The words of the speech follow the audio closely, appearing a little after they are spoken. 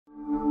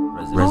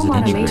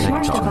residential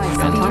tech talk,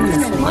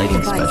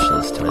 lighting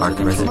specialist to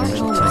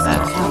residential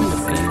tech.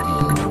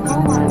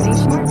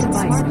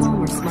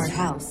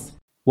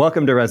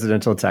 Welcome to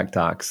Residential Tech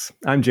Talks.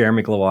 I'm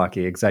Jeremy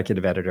Glowacki,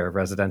 Executive Editor of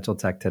Residential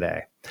Tech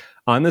Today.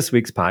 On this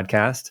week's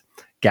podcast,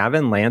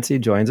 Gavin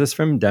Lantzy joins us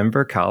from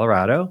Denver,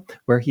 Colorado,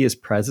 where he is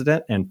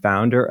president and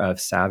founder of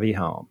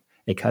SaaviHome,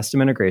 a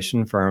custom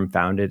integration firm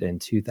founded in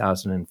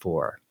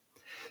 2004.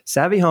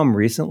 SaaviHome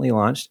recently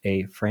launched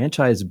a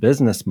franchise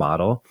business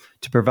model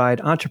to provide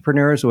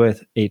entrepreneurs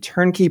with a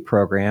turnkey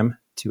program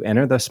to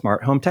enter the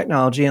smart home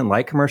technology and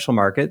light commercial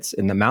markets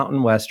in the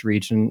Mountain West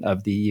region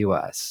of the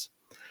U.S.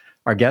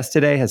 Our guest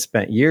today has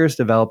spent years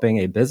developing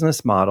a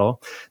business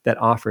model that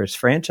offers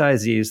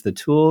franchisees the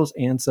tools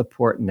and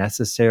support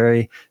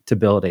necessary to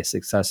build a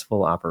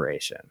successful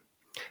operation.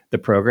 The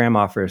program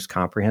offers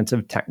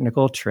comprehensive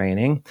technical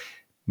training,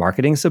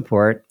 marketing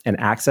support, and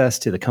access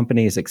to the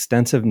company's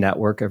extensive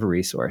network of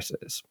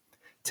resources.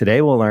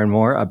 Today, we'll learn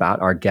more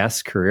about our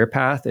guest's career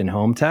path in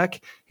home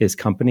tech, his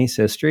company's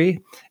history,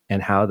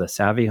 and how the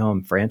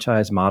SaaviHome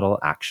franchise model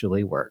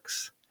actually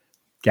works.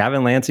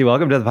 Gavin Lantzy,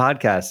 welcome to the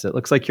podcast. It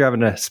looks like you're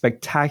having a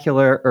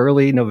spectacular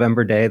early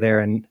November day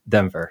there in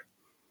Denver.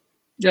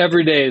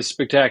 Every day is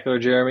spectacular,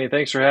 Jeremy.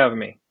 Thanks for having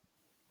me.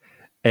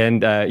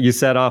 And you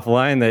said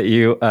offline that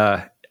you,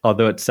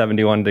 although it's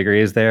 71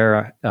 degrees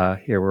there,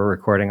 here we're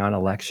recording on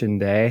election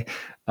day.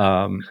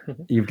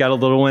 You've got a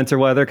little winter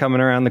weather coming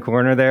around the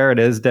corner there. It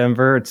is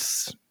Denver.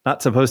 It's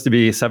not supposed to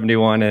be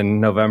 71 in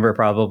November,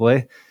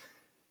 probably.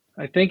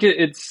 I think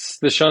it's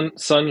the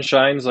sun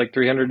shines like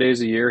 300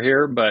 days a year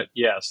here, but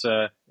yes,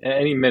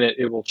 any minute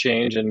it will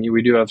change, and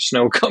we do have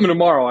snow coming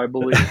tomorrow, I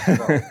believe.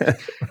 So,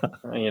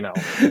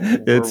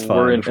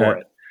 we're in for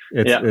it.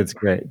 It's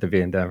great to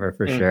be in Denver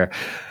for sure.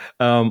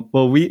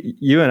 Well,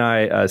 you and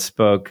I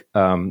spoke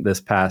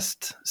this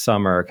past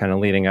summer, kind of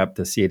leading up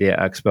to CEDIA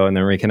Expo, and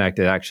then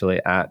reconnected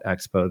actually at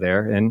Expo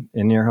there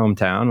in your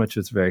hometown, which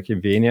was very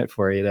convenient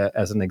for you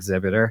as an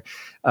exhibitor.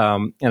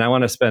 And I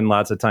want to spend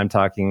lots of time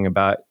talking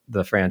about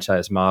the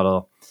franchise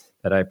model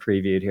that I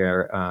previewed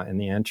here in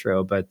the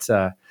intro. But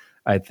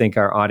I think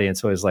our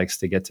audience always likes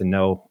to get to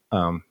know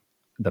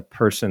the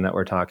person that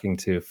we're talking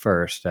to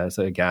first as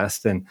a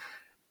guest. And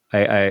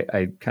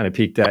I kind of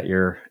peeked at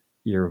your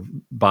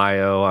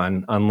bio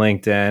on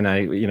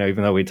LinkedIn.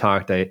 Even though we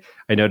talked, I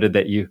noted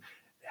that you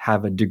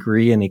have a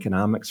degree in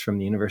economics from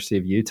the University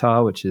of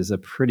Utah, which is a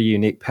pretty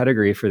unique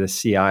pedigree for the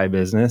CI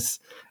business.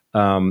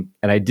 And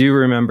I do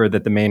remember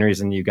that the main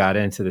reason you got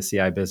into the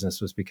CI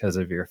business was because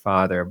of your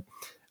father.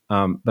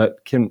 But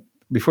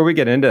before we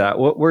get into that,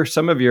 what were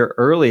some of your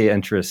early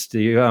interests? Do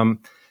you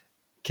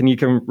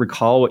can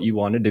recall what you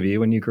wanted to be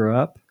when you grew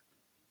up?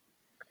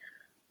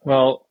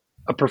 Well,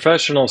 a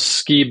professional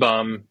ski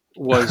bum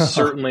was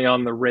certainly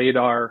on the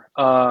radar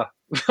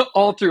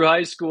all through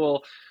high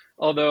school.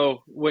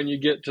 Although when you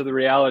get to the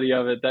reality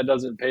of it, that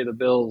doesn't pay the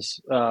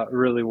bills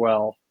really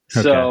well.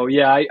 Okay. So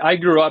yeah, I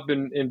grew up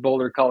in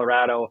Boulder,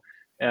 Colorado.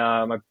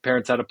 My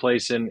parents had a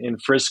place in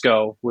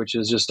Frisco, which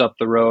is just up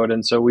the road.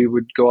 And so we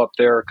would go up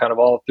there kind of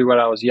all through when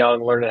I was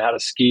young, learning how to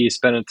ski,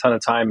 spend a ton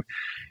of time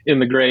in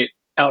the great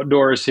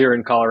outdoors here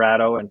in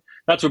Colorado. And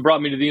that's what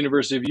brought me to the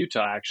University of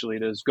Utah, actually,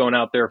 is going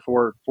out there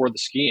for the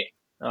skiing.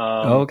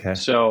 Okay.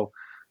 So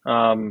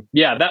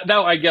that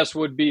I guess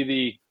was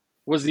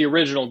the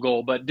original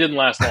goal, but didn't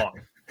last long.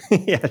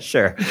 Yeah,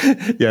 sure.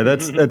 Yeah,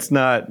 that's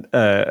not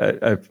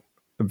a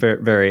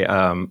very, very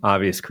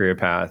obvious career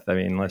path. I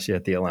mean, unless you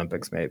hit the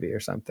Olympics maybe or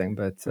something.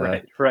 But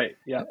right,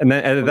 yeah. And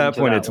then at that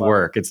point, it's level.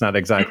 Work. It's not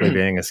exactly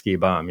being a ski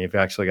bum. You've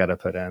actually got to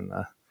put in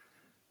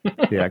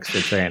the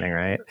extra training,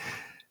 right?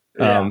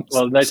 Yeah.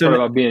 Well, the nice part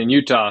about being in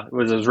Utah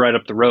was it was right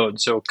up the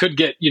road. So could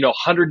get,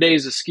 100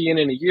 days of skiing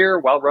in a year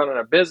while running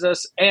a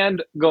business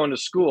and going to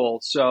school.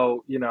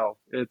 So,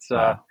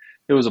 it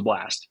was a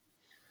blast.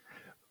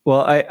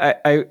 Well,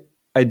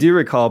 I do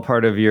recall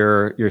part of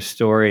your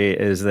story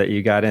is that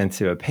you got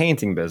into a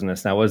painting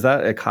business. Now, was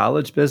that a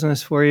college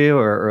business for you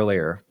or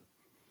earlier?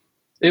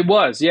 It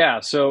was, yeah.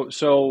 So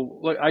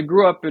look, I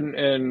grew up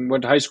and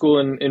went to high school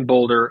in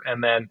Boulder,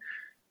 and then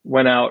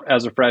went out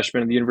as a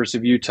freshman at the University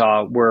of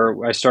Utah, where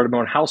I started my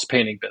own house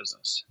painting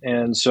business.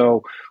 And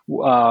so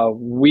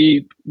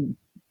we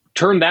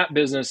turned that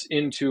business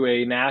into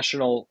a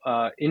national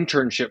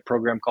internship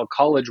program called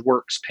College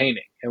Works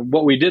Painting. And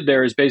what we did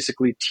there is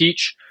basically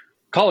teach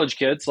college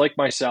kids like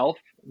myself,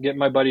 get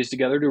my buddies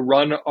together to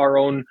run our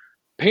own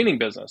painting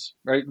business,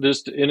 right?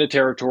 Just in a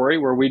territory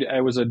where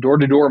I was a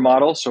door-to-door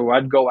model. So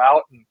I'd go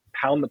out and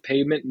pound the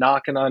pavement,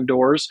 knocking on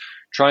doors,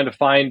 trying to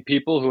find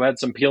people who had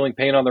some peeling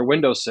paint on their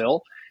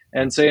windowsill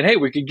and saying, hey,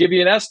 we could give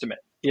you an estimate.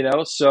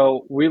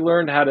 So we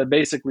learned how to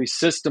basically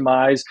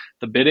systemize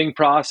the bidding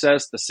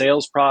process, the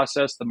sales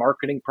process, the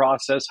marketing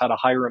process, how to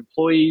hire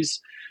employees.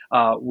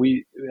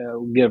 We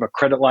give a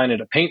credit line at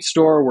a paint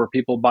store where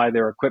people buy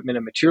their equipment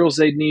and materials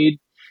they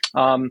need,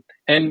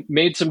 and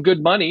made some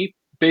good money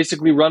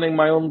basically running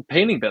my own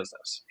painting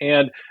business.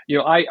 And,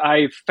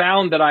 I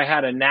found that I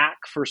had a knack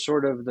for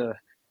sort of the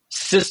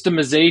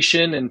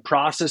systemization and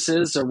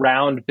processes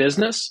around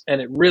business,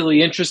 and it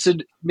really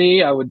interested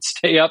me. I would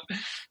stay up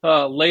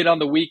late on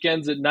the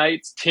weekends at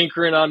nights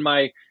tinkering on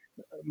my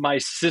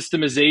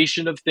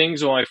systemization of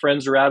things while my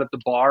friends are out at the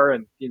bar,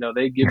 and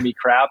they give me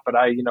crap, but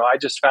I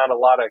just found a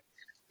lot of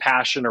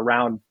passion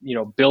around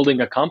building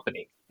a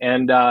company.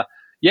 And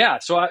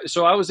so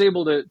I was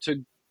able to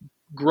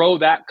grow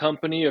that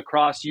company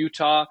across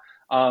Utah,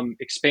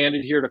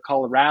 expanded here to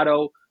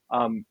Colorado,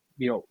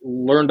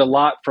 learned a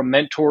lot from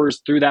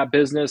mentors through that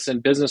business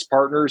and business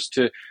partners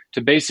to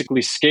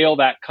basically scale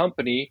that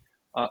company,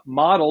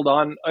 modeled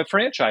on a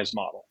franchise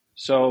model.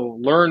 So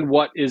learn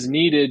what is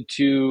needed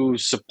to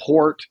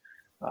support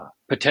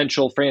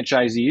potential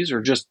franchisees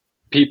or just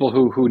people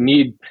who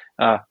need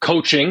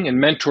coaching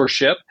and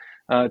mentorship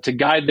to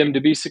guide them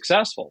to be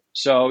successful.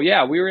 So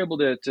we were able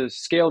to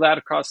scale that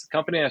across the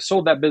company. I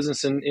sold that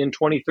business in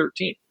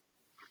 2013.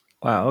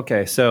 Wow.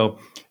 Okay. So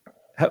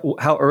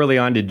how early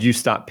on did you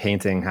stop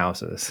painting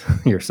houses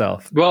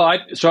yourself? Well, I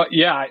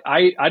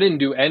didn't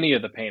do any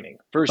of the painting.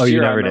 First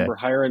year, I remember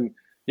hiring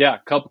a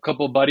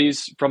couple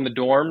buddies from the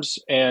dorms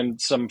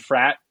and some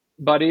frat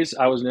buddies.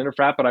 I was an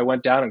interfrat, but I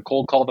went down and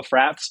cold called the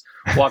frats,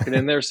 walking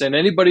in there saying,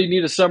 "Anybody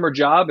need a summer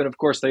job?" And of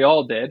course, they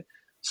all did.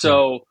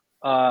 So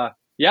I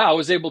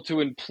was able to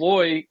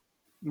employ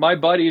my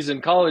buddies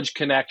and college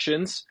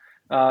connections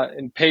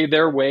and pay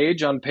their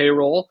wage on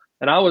payroll.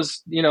 And I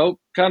was,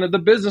 kind of the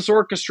business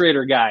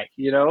orchestrator guy,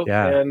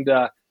 and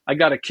I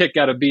got a kick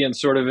out of being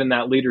sort of in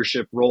that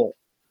leadership role.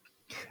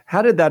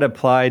 How did that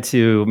apply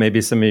to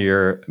maybe some of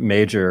your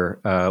major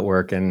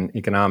work in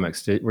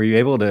economics? Were you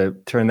able to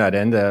turn that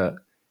into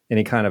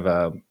any kind of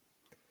a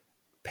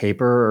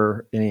paper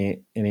or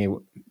any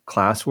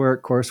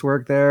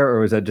coursework there? Or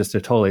was that just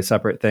a totally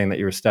separate thing that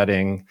you were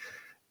studying,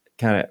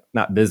 kind of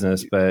not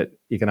business, but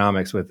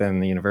economics within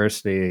the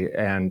university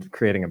and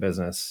creating a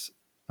business?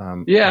 So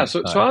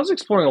I was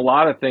exploring a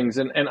lot of things,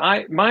 and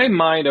my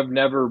mind, I've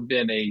never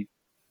been a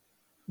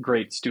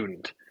great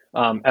student,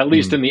 at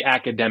least in the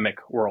academic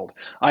world.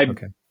 I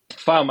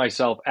found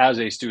myself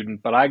as a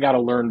student, but I got to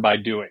learn by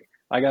doing.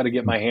 I got to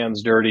get my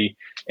hands dirty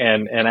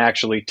and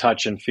actually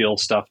touch and feel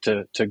stuff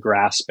to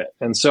grasp it.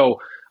 And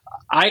so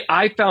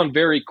I found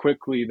very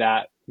quickly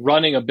that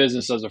running a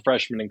business as a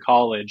freshman in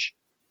college,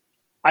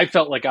 I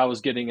felt like I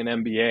was getting an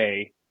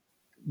MBA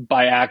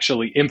by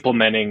actually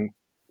implementing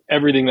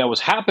everything that was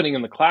happening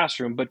in the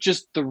classroom, but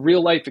just the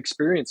real life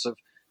experience of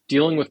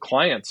dealing with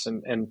clients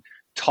and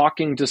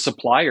talking to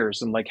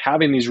suppliers and like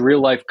having these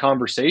real life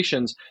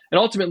conversations and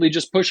ultimately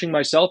just pushing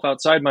myself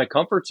outside my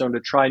comfort zone to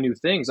try new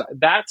things.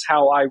 That's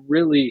how I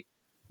really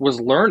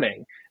was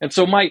learning. And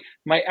so my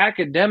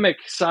academic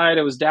side,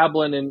 I was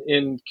dabbling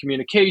in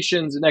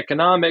communications and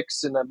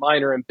economics and a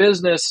minor in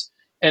business.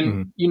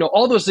 And,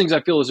 all those things I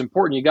feel is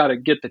important. You got to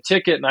get the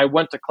ticket. And I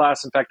went to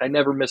class. In fact, I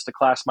never missed a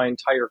class my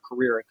entire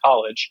career in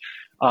college.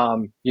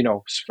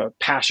 It's a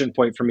passion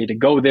point for me to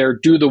go there,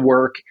 do the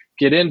work,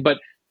 get in. But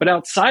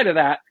outside of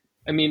that,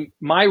 I mean,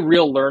 my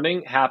real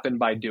learning happened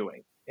by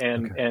doing.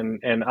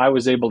 And I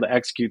was able to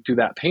execute through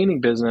that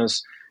painting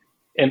business.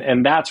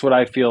 And that's what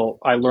I feel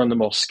I learned the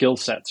most skill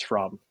sets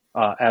from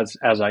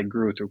as I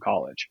grew through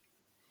college.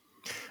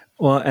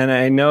 Well, and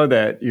I know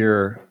that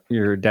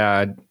your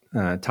dad,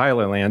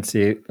 Tyler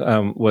Lantzy,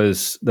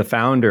 was the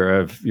founder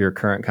of your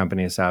current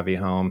company,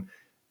 SaaviHome,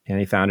 and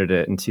he founded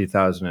it in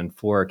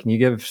 2004. Can you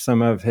give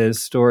some of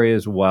his story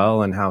as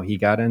well and how he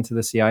got into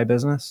the CI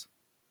business?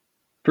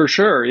 For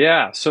sure,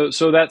 yeah. So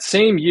that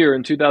same year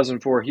in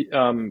 2004,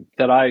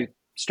 that I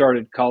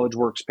started College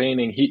Works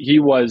Painting,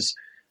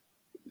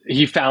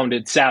 he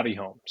founded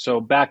SaaviHome. So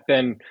back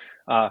then,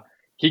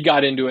 he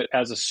got into it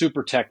as a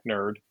super tech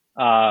nerd.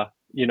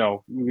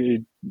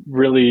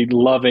 Really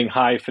loving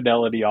high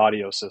fidelity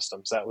audio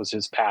systems. That was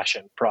his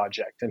passion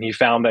project. And he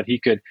found that he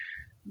could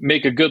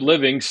make a good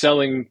living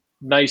selling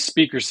nice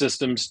speaker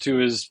systems to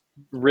his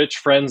rich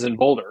friends in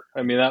Boulder.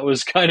 I mean, that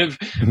was kind of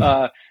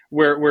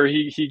where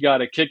he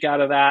got a kick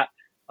out of that.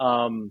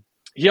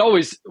 He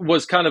always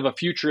was kind of a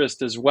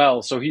futurist as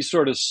well. So he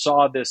sort of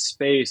saw this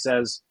space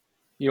as,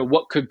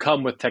 what could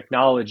come with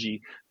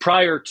technology.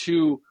 Prior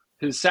to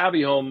his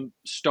SaaviHome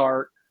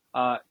start,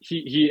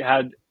 he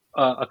had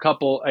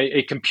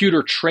a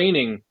computer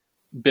training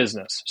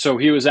business. So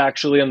he was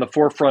actually on the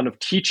forefront of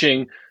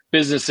teaching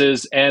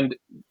businesses and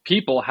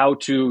people how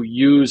to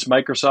use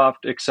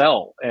Microsoft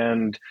Excel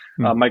and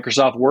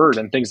Microsoft Word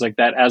and things like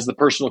that as the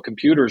personal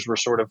computers were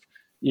sort of,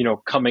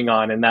 coming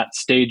on in that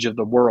stage of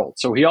the world.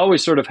 So he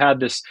always sort of had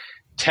this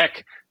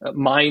tech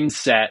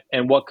mindset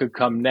and what could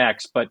come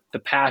next, but the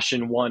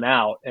passion won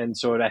out. And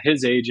so at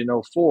his age in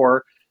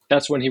 2004,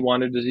 that's when he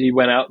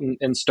went out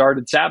and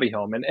started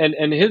SaaviHome.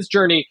 And his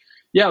journey,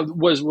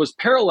 was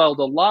paralleled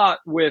a lot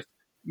with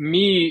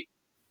me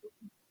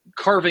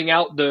carving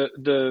out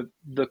the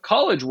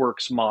College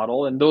Works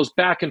model and those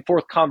back and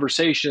forth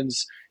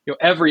conversations,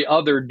 every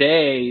other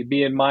day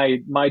being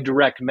my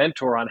direct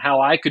mentor on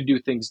how I could do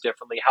things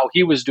differently, how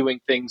he was doing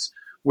things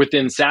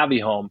within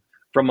SaaviHome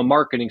from a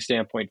marketing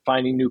standpoint,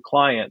 finding new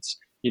clients,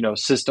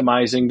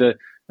 systemizing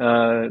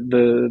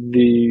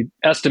the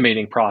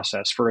estimating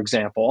process, for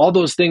example. All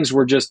those things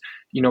were just,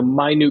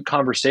 minute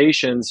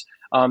conversations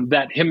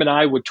that him and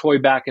I would toy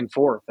back and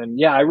forth. And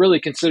yeah, I really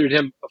considered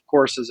him, of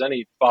course, as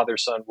any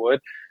father-son would.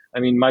 I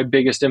mean, my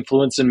biggest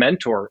influence and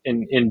mentor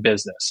in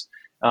business.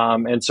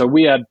 And so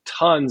we had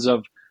tons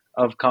of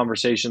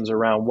conversations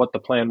around what the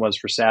plan was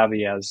for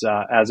Savvy as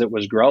it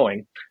was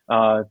growing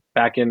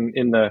back in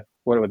the,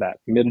 what was that,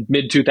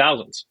 mid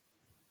 2000s.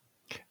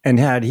 And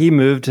had he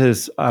moved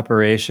his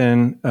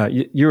operation,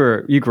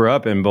 you grew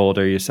up in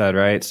Boulder, you said,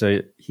 right?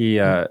 So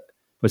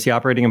was he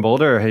operating in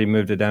Boulder, or had he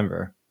moved to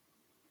Denver?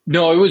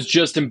 No, it was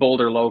just in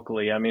Boulder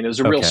locally. I mean, it was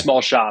a real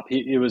small shop.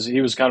 He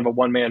was kind of a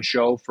one-man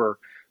show for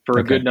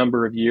a good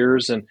number of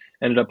years, and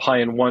ended up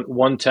hiring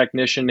one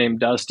technician named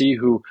Dusty,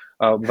 who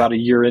about a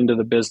year into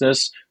the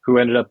business, who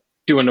ended up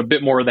doing a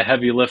bit more of the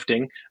heavy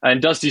lifting.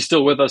 And Dusty's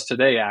still with us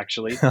today,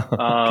 actually.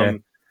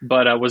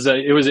 But it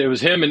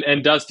was him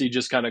and Dusty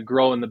just kind of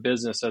growing the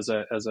business as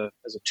a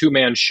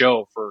two-man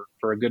show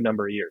for a good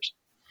number of years.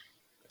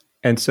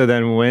 And so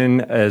then,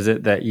 when is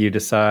it that you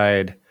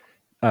decide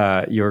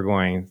you're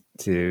going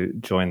to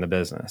join the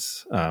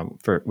business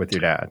with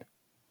your dad?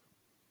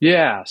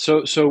 Yeah,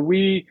 so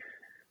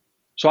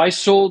I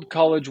sold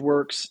College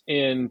Works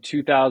in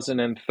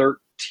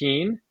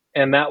 2013,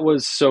 and that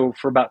was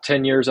for about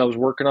 10 years I was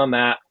working on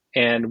that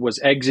and was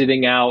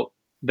exiting out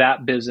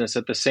that business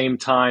at the same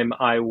time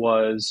I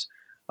was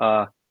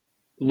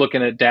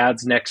looking at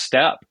Dad's next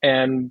step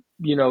and,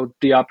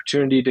 the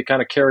opportunity to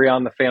kind of carry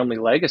on the family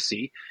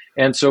legacy.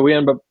 And so we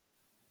ended up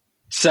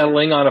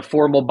settling on a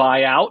formal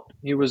buyout.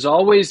 He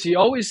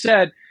always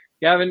said,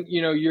 Gavin,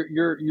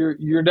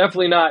 you're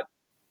definitely not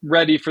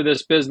ready for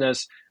this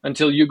business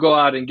until you go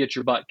out and get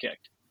your butt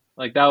kicked.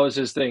 Like, that was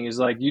his thing. He's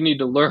like, you need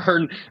to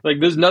learn, like,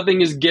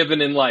 nothing is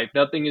given in life.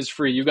 Nothing is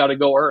free. You got to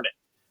go earn it.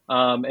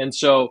 And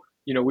so,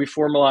 we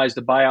formalized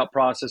the buyout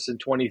process in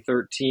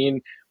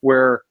 2013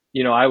 where,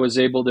 I was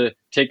able to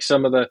take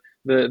some of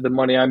the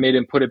money I made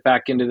and put it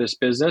back into this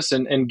business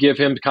and give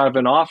him kind of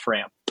an off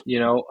ramp,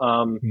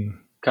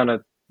 kind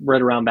of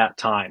right around that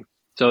time.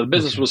 So the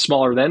business was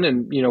smaller then.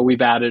 And,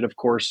 we've added, of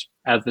course,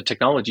 as the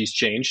technology's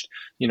changed,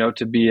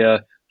 to be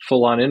a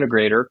full on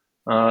integrator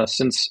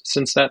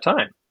since that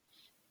time,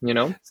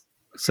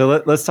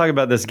 So let's talk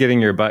about this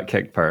getting your butt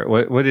kicked part.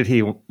 What did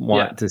he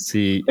want to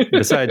see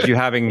besides you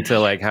having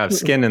to have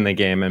skin in the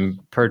game and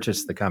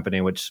purchase the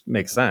company, which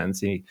makes sense.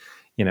 He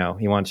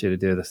wants you to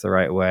do this the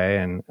right way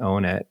and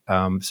own it.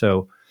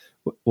 So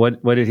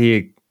what did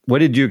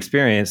you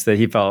experience that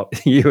he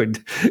felt you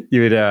would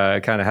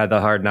kind of had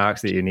the hard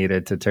knocks that you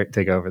needed to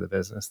take over the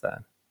business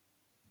then?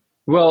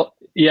 Well,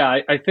 yeah,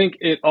 I think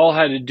it all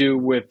had to do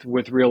with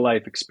real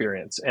life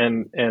experience.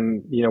 And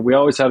we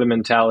always had a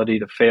mentality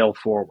to fail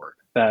forward.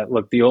 That,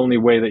 look, the only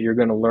way that you're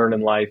going to learn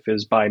in life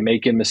is by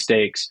making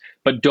mistakes,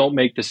 but don't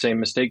make the same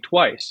mistake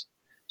twice.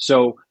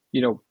 So,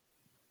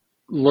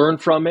 learn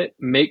from it,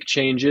 make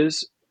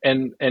changes,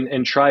 and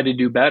try to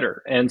do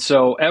better. And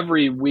so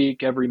every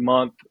week, every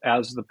month,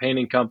 as the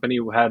painting company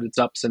had its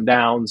ups and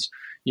downs,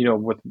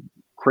 with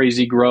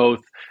crazy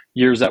growth,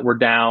 years that were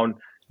down,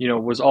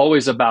 was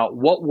always about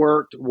what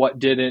worked, what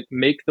didn't,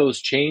 make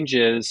those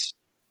changes,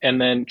 and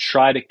then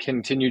try to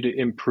continue to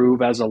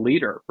improve as a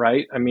leader,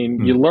 right? I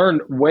mean, you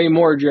learn way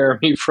more,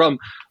 Jeremy, from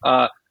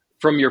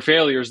your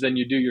failures than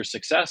you do your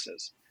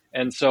successes.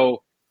 And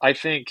so I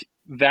think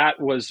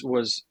that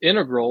was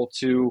integral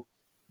to,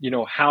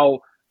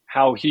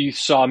 how he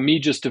saw me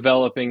just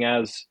developing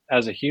as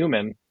a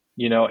human,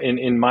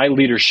 in my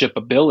leadership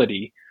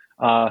ability,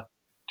 to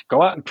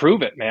go out and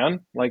prove it,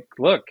 man. Like,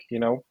 look,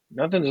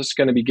 nothing's just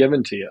going to be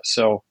given to you.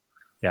 So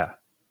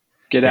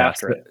get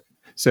after it.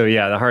 So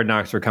the hard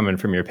knocks were coming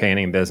from your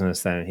painting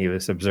business. Then he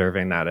was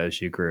observing that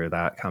as you grew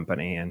that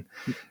company, and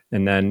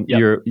then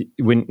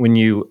when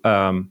you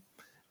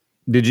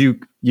did you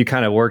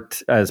kind of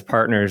worked as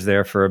partners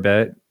there for a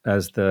bit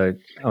as the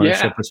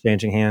ownership was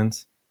changing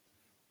hands?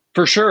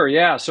 For sure,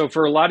 yeah. So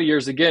for a lot of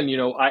years, again,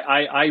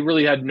 I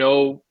really had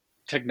no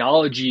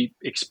technology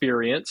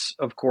experience,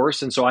 of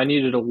course, and so I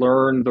needed to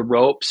learn the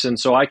ropes, and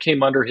so I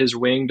came under his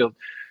wing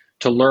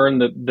to learn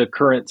the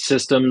current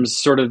systems,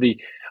 sort of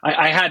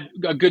I had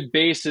a good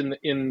base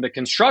in the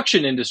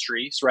construction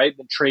industries, right?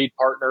 The trade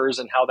partners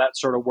and how that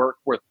sort of worked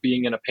with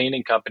being in a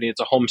painting company. It's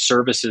a home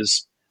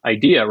services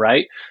idea,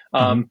 right?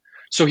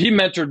 So he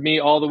mentored me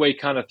all the way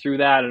kind of through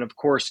that. And of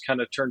course,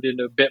 kind of turned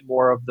into a bit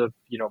more of the,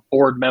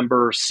 board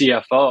member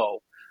CFO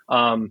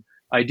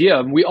idea.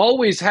 And we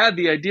always had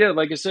the idea,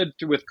 like I said,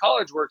 with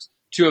College Works,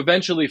 to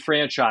eventually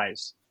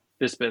franchise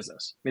this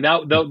business. I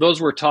mean,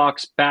 those were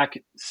talks back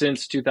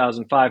since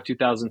 2005,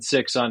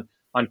 2006 on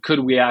could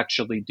we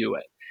actually do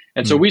it?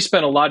 And so we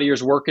spent a lot of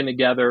years working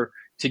together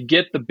to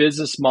get the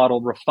business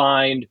model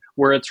refined,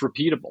 where it's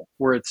repeatable,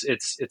 where it's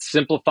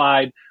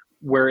simplified,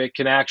 where it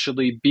can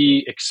actually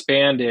be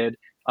expanded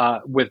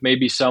with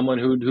maybe someone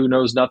who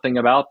knows nothing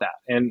about that.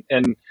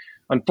 And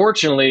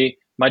unfortunately,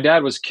 my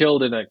dad was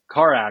killed in a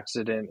car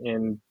accident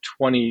in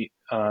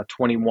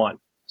 2021.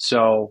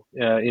 So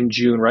in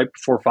June, right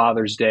before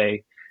Father's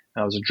Day,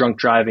 It was a drunk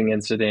driving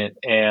incident,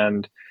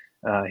 and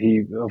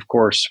he, of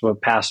course,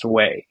 passed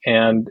away.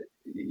 And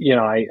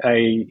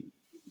I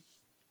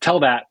tell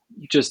that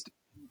just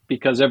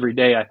because every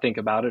day I think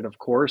about it. Of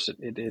course,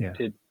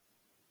 it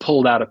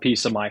pulled out a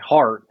piece of my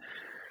heart,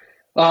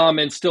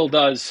 and still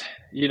does.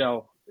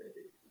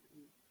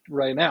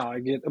 Right now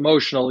I get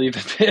emotional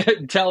even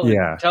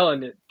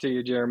telling it to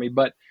you, Jeremy.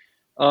 But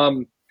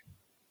I've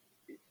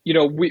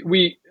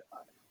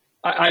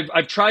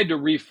tried to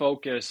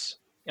refocus,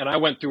 and I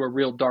went through a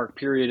real dark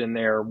period in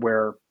there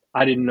where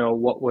I didn't know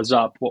what was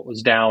up, what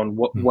was down,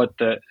 what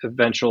the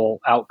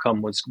eventual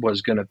outcome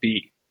was going to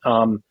be.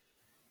 And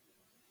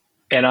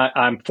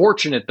I'm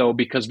fortunate though,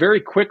 because very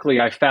quickly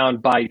I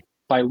found by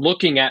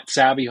looking at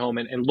SaaviHome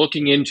and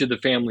looking into the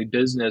family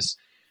business,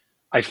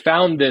 I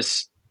found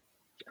this.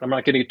 I'm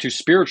not going to get too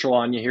spiritual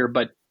on you here,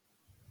 but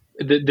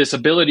this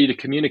ability to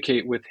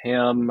communicate with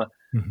him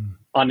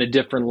on a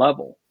different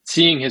level,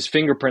 seeing his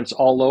fingerprints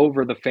all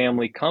over the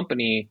family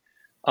company,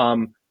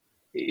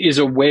 is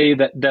a way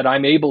that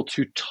I'm able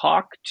to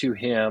talk to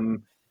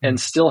him and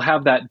still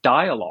have that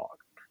dialogue,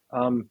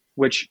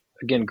 which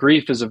again,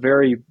 grief is a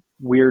very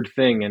weird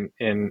thing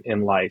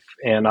in life.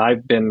 And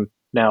I've been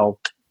now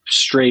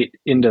straight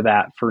into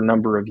that for a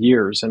number of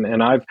years.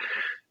 And I've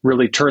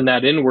really turned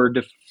that inward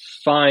to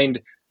find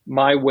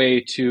my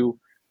way to,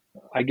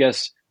 I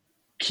guess,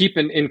 keep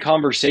in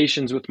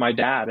conversations with my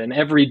dad. And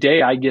every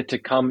day I get to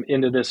come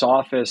into this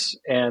office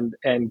and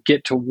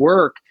get to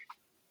work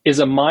is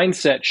a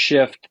mindset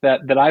shift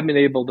that I've been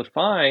able to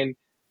find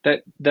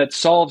that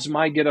solves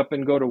my get up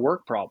and go to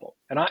work problem.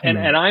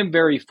 And I'm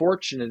very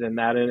fortunate in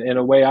that. In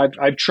a way,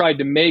 I've tried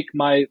to make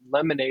my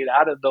lemonade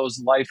out of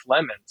those life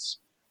lemons,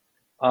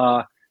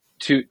 to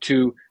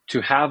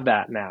have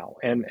that now.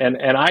 And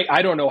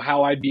I don't know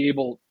how I'd be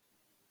able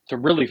to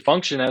really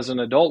function as an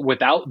adult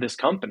without this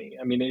company.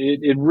 I mean,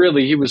 it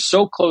really, he was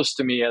so close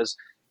to me as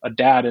a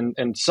dad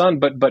and son,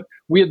 but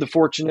we had the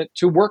fortunate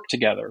to work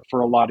together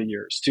for a lot of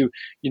years, to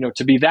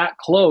be that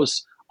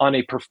close on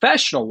a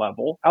professional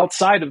level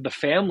outside of the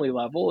family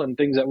level, and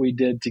things that we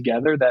did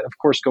together that of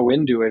course go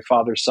into a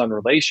father-son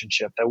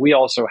relationship, that we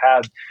also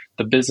had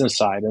the business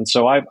side. And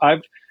so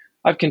I've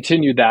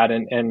continued that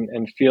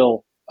and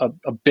feel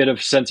a bit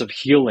of sense of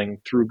healing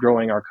through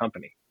growing our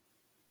company.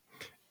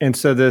 And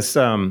so this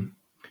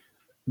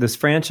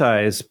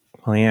franchise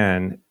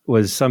plan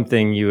was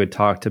something you had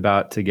talked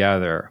about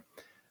together.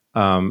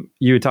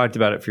 You had talked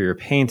about it for your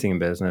painting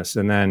business,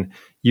 and then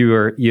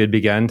you had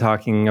begun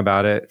talking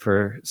about it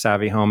for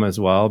SaaviHome as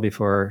well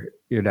before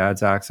your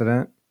dad's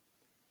accident.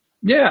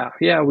 Yeah,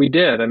 we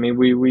did. I mean,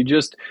 we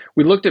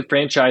looked at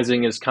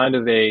franchising as kind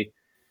of a,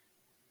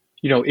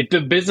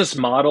 the business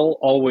model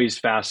always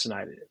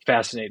fascinated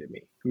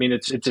me. I mean,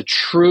 it's a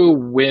true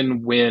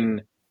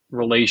win-win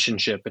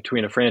relationship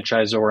between a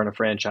franchisor and a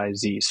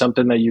franchisee,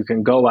 something that you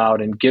can go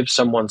out and give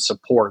someone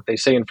support. They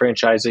say in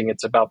franchising,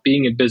 it's about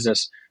being in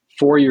business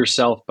for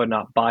yourself, but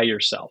not by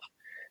yourself.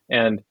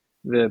 And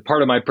the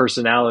part of my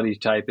personality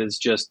type is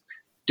just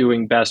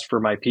doing best for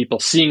my people.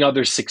 Seeing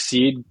others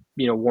succeed,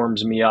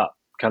 warms me up,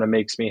 kind of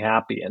makes me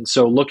happy. And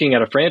so looking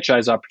at a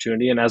franchise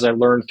opportunity, and as I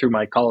learned through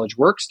my college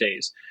work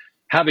days,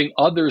 having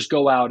others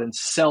go out and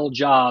sell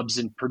jobs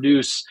and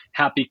produce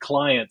happy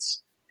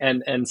clients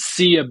and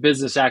see a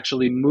business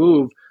actually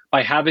move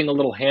by having a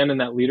little hand in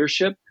that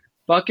leadership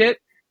bucket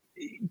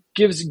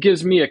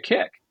gives me a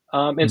kick.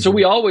 And so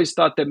we always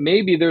thought that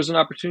maybe there's an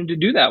opportunity to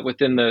do that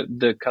within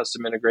the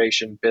custom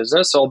integration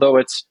business, although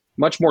it's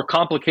much more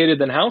complicated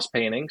than house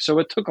painting. So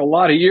it took a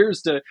lot of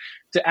years to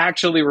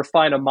actually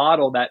refine a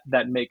model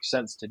that makes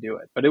sense to do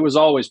it. But it was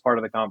always part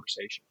of the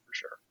conversation for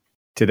sure.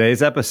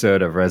 Today's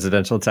episode of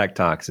Residential Tech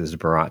Talks is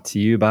brought to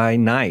you by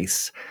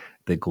NICE,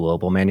 the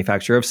global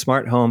manufacturer of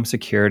smart home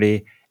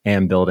security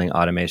and building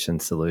automation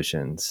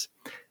solutions.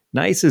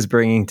 NICE is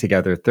bringing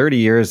together 30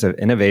 years of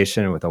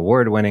innovation with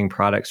award-winning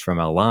products from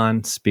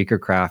Elan,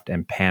 Speakercraft,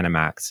 and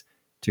Panamax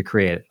to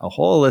create a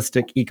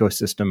holistic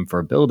ecosystem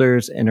for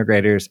builders,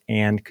 integrators,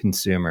 and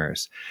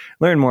consumers.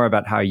 Learn more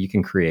about how you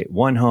can create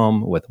one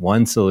home with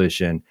one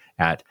solution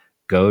at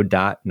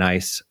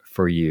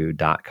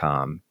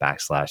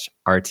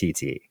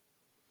go.niceforyou.com/RTT.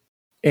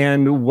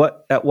 And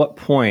at what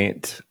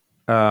point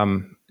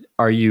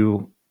are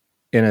you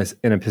in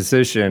a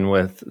position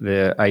with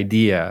the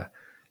idea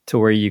to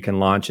where you can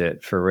launch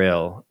it for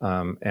real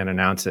and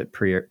announce it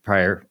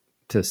prior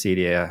to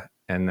CEDIA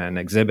and then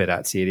exhibit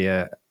at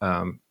CEDIA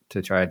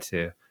to try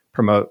to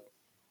promote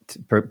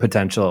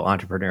potential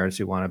entrepreneurs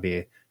who want to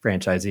be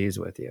franchisees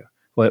with you?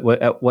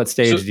 At what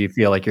stage do you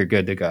feel like you're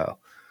good to go?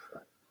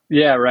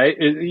 Yeah, right.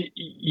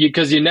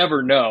 Because you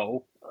never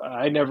know.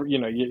 I never,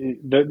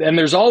 and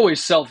there's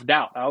always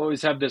self-doubt. I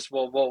always have this,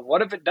 well,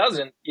 what if it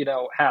doesn't,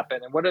 happen?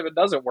 And what if it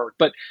doesn't work?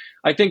 But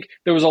I think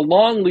there was a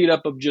long lead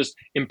up of just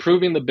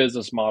improving the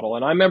business model.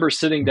 And I remember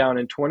sitting down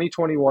in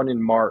 2021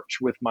 in March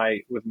with my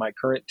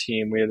current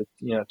team. We had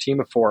a team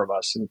of 4 of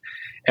us,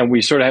 and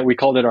we we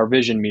called it our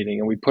vision meeting,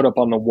 and we put up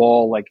on the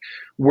wall, like,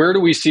 where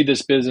do we see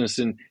this business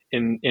in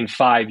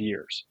 5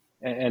 years?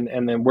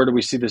 And then where do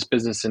we see this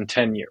business in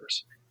 10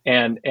 years?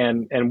 and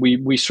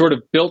we sort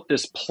of built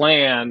this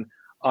plan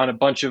on a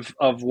bunch of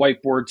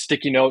whiteboard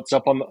sticky notes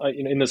up on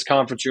in this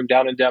conference room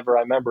down in Denver.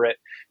 I remember it.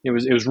 It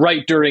was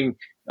right during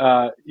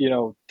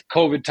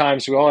COVID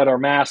times. So we all had our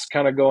masks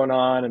kind of going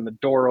on and the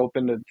door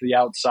open to the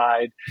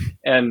outside.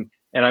 And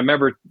I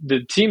remember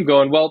the team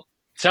going, well,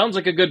 sounds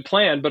like a good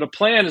plan, but a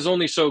plan is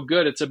only so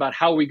good. It's about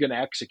how we're going to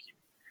execute.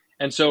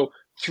 And so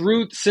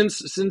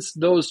since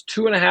those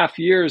 2.5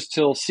 years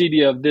till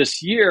CEDIA of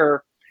this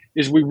year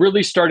is we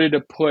really started to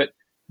put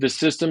the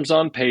systems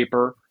on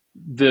paper,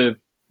 the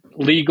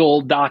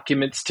legal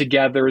documents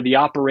together, the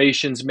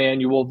operations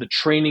manual, the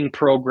training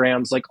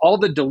programs, like all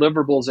the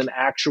deliverables and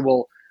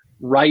actual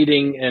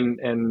writing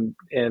and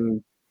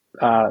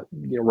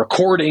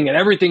recording and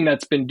everything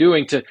that's been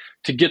doing to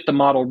get the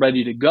model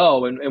ready to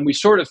go. And we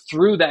sort of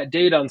threw that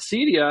date on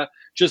CEDIA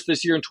just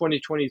this year in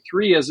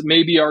 2023 as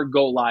maybe our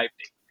go live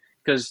date.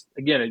 Because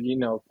again,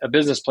 a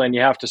business plan,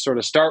 you have to sort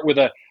of start with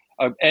a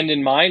end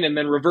in mind and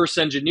then reverse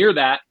engineer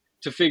that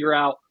to figure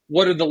out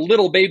what are the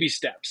little baby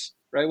steps,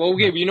 right? Well,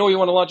 okay, you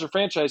want to launch a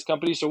franchise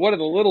company. So what are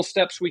the little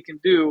steps we can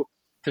do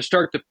to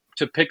start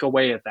to pick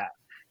away at that?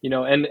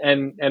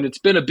 And it's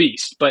been a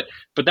beast, but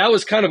that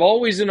was kind of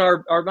always in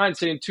our mind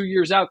saying 2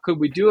 years out, could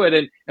we do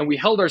it? And we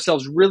held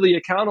ourselves really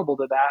accountable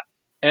to that.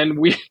 And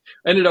we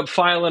ended up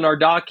filing our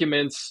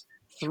documents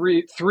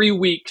three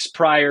weeks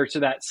prior to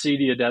that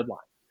CEDIA deadline.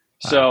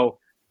 Wow. So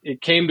it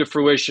came to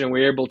fruition and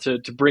we were able to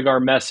bring our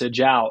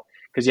message out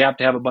because you have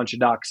to have a bunch of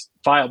docs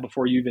filed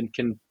before you even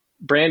can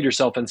brand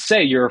yourself and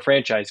say you're a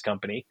franchise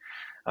company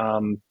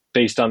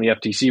based on the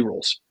FTC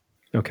rules.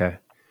 Okay.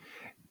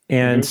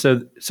 And so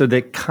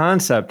the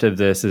concept of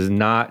this is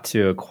not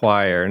to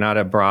acquire, not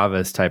a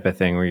Bravas type of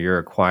thing where you're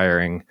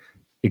acquiring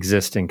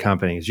existing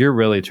companies. You're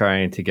really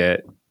trying to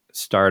get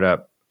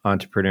startup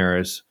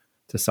entrepreneurs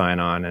to sign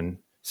on and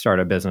start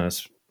a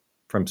business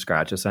from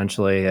scratch,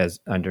 essentially, as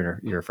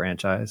under your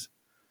franchise.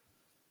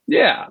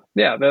 Yeah,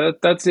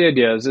 that's the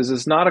idea. Is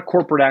it's not a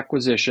corporate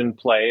acquisition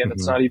play, and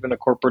it's not even a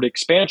corporate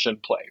expansion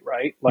play,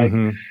 right? Like.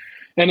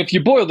 And if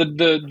you boil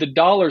the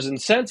dollars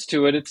and cents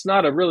to it, it's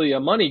not really a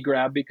money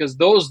grab because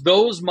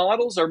those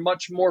models are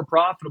much more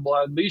profitable,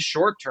 at least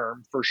short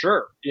term, for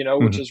sure.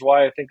 Which is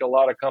why I think a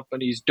lot of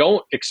companies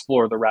don't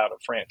explore the route of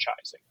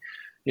franchising.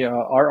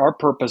 Our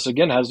purpose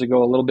again has to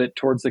go a little bit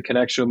towards the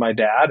connection with my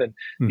dad and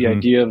the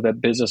idea of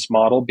that business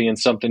model being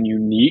something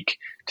unique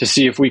to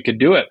see if we could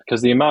do it.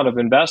 Because the amount of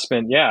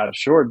investment,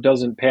 it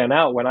doesn't pan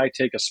out when I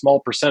take a small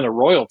percent of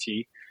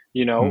royalty.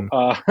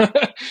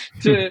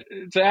 To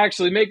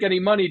actually make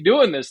any money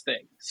doing this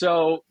thing.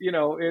 So,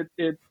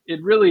 it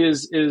really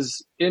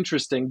is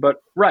interesting, but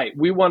right.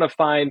 We want to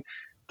find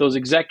those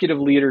executive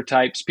leader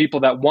types, people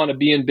that want to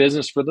be in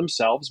business for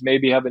themselves,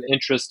 maybe have an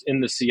interest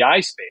in the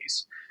CI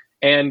space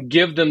and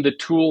give them the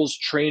tools,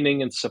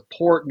 training and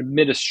support and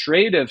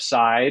administrative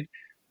side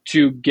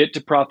to get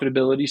to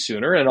profitability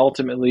sooner and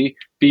ultimately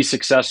be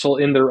successful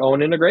in their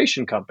own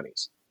integration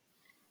companies.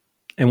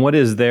 And what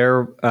is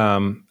their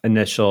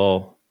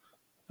initial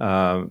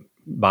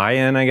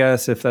buy-in, I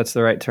guess, if that's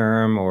the right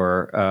term,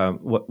 or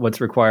what's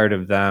required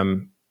of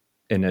them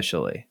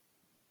initially?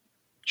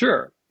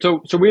 Sure.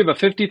 So we have a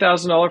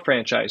 $50,000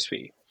 franchise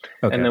fee,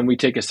 and then we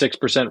take a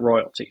 6%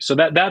 royalty. So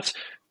that's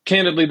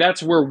candidly,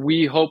 that's where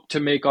we hope to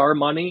make our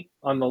money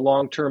on the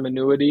long-term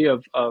annuity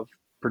of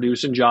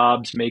producing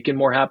jobs, making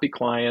more happy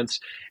clients,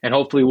 and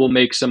hopefully we'll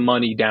make some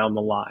money down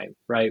the line,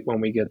 right, when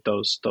we get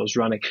those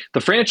running.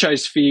 The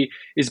franchise fee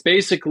is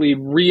basically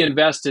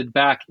reinvested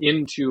back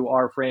into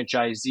our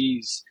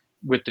franchisees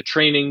with the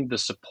training, the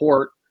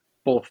support,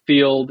 both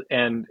field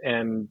and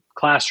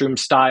classroom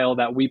style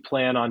that we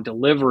plan on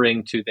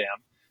delivering to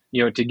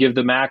them, to give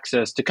them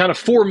access to kind of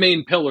 4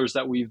 main pillars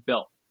that we've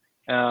built.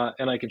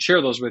 And I can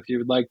share those with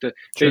you. Like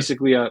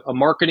basically a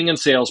marketing and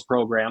sales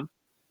program,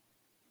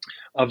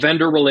 a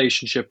vendor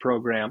relationship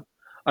program,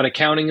 an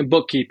accounting and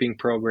bookkeeping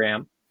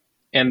program,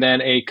 and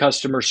then a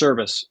customer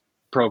service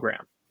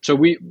program. So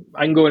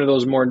I can go into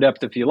those more in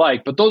depth if you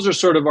like, but those are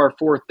sort of our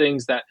 4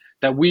 things that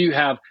we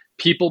have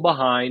people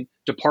behind,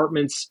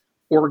 departments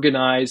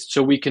organized,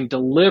 so we can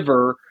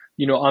deliver,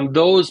 on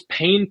those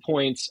pain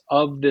points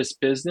of this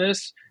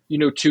business,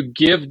 to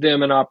give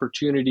them an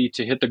opportunity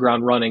to hit the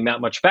ground running that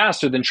much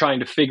faster than trying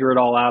to figure it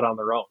all out on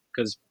their own.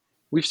 Because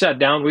we've sat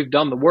down, we've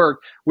done the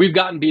work, we've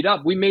gotten beat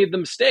up, we made the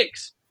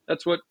mistakes.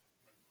 That's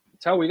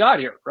how we got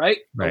here, right?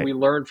 But we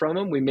learned from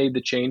them, we made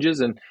the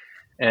changes, and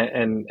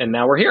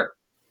now we're here.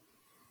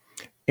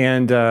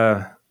 And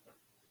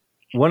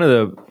one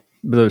of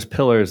those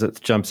pillars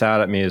that jumps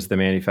out at me is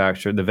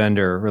the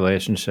vendor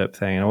relationship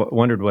thing. And I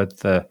wondered what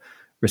the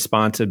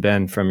response had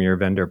been from your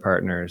vendor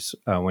partners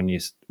when you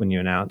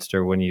announced,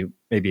 or when you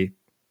maybe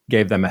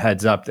gave them a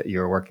heads up that you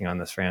were working on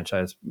this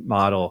franchise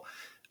model.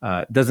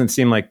 It doesn't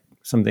seem like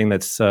something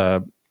that's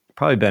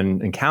probably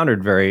been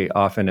encountered very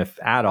often, if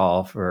at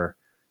all, for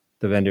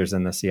the vendors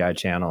in the CI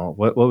channel.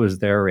 What was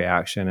their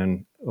reaction,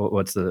 and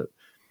what's the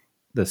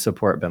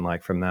support been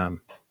like from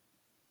them?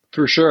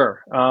 For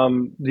sure.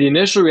 The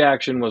initial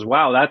reaction was,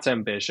 wow, that's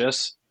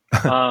ambitious.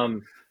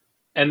 And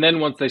then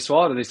once they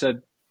swallowed it, they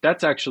said,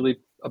 that's actually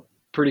a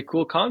pretty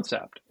cool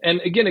concept.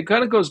 And again, it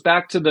kind of goes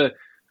back to the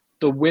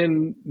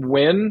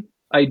win-win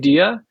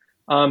idea.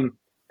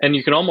 And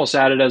you can almost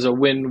add it as a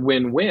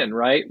win-win-win,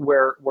 right?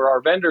 Where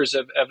our vendors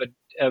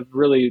have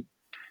really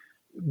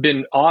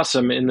been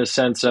awesome in the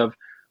sense of,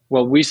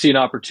 well, we see an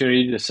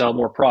opportunity to sell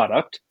more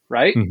product,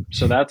 right? Mm-hmm.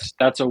 So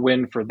that's a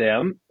win for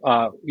them.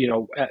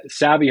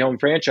 SaaviHome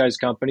Franchise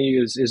Company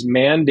is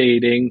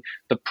mandating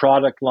the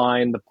product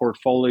line, the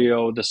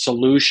portfolio, the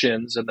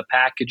solutions, and the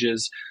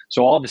packages.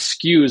 So all the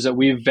SKUs that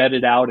we've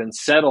vetted out and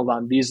settled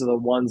on, these are the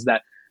ones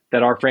that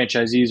our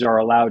franchisees are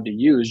allowed to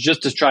use,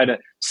 just to try to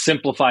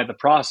simplify the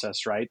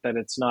process, right? That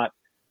it's not,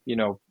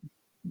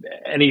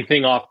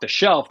 anything off the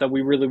shelf, that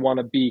we really want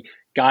to be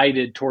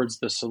guided towards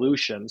the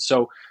solution.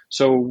 So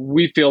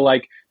we feel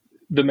like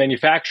the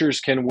manufacturers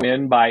can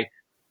win by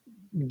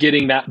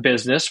getting that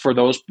business for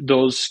those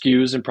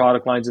SKUs and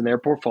product lines in their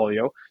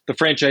portfolio. The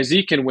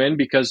franchisee can win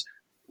because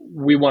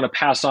we want to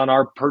pass on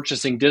our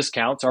purchasing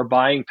discounts, our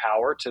buying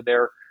power to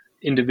their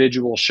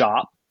individual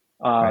shop.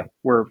 Right.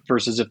 Where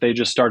versus if they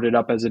just started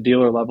up as a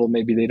dealer level,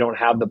 maybe they don't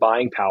have the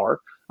buying power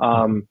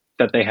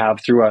that they have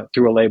through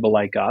a label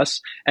like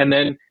us. And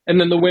then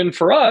the win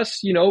for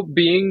us,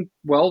 being,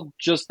 well,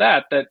 just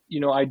that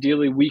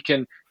ideally we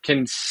can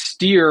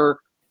steer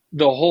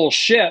the whole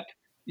ship,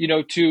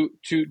 to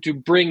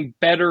bring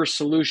better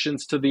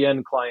solutions to the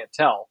end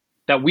clientele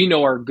that we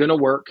know are going to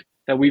work,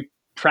 that we've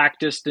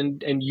practiced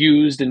and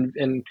used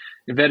and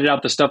vetted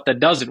out the stuff that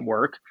doesn't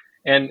work.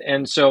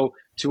 And so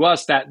to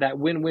us, that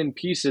win-win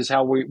piece is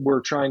how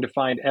we're trying to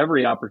find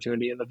every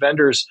opportunity. And the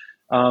vendors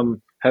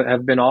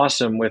have been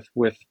awesome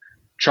with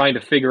trying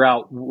to figure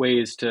out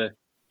ways to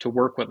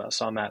work with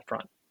us on that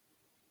front.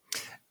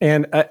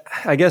 And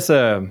I guess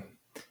a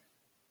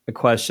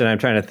question, I'm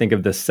trying to think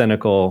of the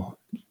cynical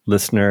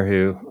listener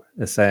who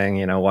is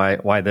saying,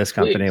 why this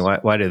company?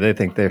 Why do they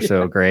think they're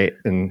so great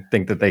and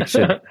think that they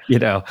should,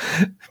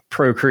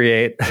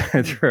 procreate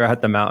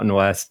throughout the Mountain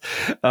West?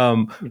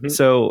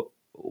 So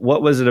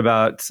what was it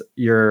about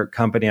your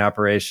company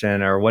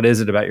operation, or what is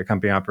it about your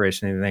company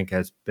operation that you think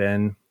has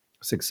been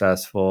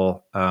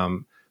successful?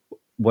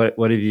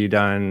 What have you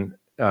done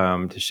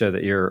to show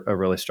that you're a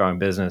really strong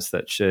business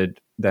that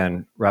should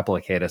then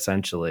replicate,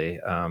 essentially,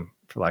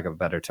 for lack of a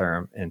better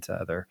term, into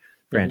other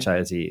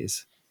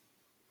franchisees?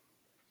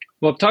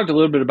 Well, I've talked a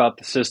little bit about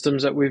the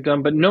systems that we've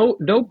done, but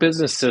no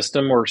business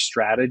system or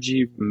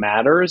strategy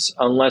matters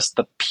unless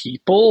the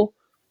people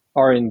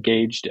are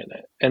engaged in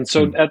it. And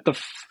so at the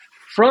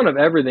front of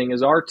everything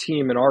is our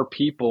team and our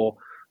people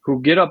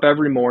who get up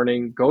every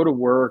morning, go to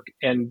work,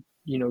 and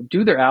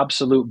do their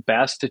absolute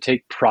best to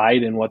take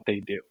pride in what they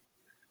do.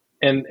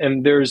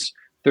 And there's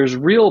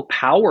real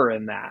power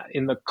in that,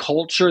 in the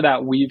culture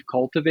that we've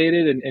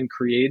cultivated and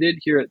created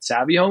here at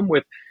SaaviHome,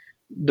 with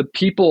the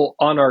people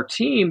on our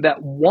team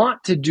that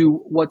want to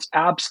do what's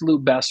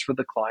absolute best for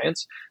the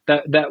clients,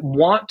 that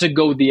want to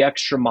go the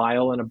extra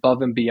mile and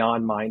above and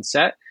beyond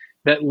mindset,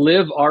 that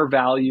live our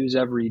values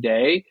every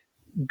day,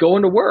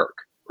 going to work,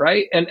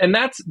 right? And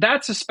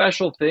that's a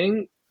special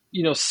thing,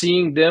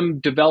 seeing them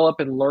develop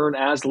and learn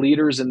as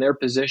leaders in their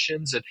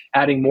positions, and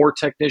adding more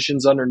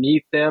technicians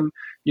underneath them,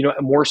 and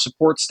more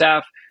support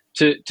staff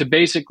to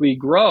basically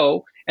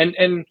grow.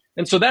 And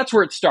so that's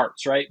where it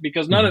starts, right?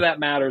 Because none of that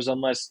matters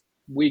unless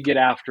we get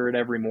after it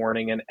every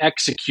morning and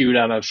execute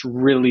on a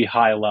really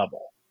high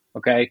level.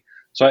 Okay.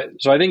 So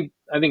I think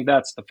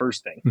that's the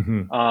first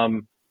thing.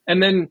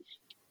 And then,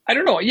 I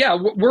don't know. Yeah,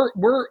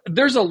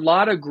 there's a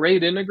lot of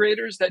great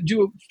integrators that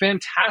do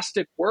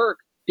fantastic work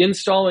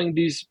installing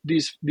these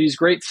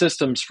great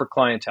systems for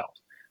clientele,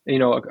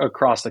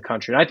 across the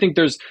country. And I think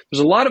there's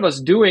a lot of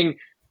us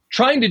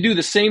trying to do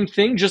the same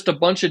thing, just a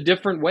bunch of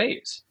different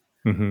ways.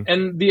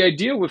 And the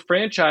idea with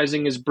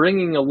franchising is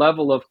bringing a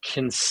level of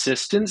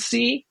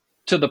consistency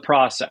to the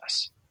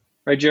process,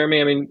 right,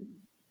 Jeremy? I mean,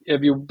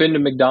 have you been to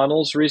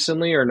McDonald's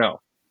recently or no?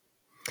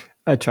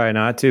 I try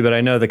not to, but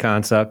I know the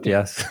concept.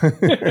 Yes.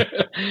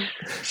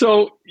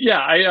 So yeah,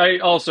 I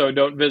also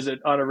don't visit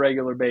on a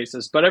regular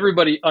basis, but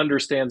everybody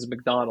understands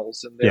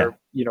McDonald's and their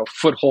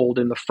foothold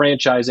in the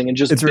franchising and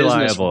just it's business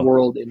reliable.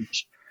 World.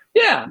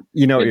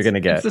 You know what you're going to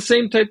get. It's the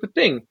same type of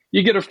thing.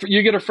 You get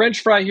a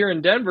French fry here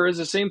in Denver is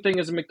the same thing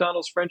as a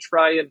McDonald's French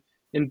fry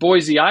in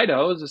Boise,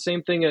 Idaho. Is the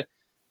same thing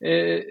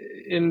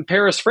in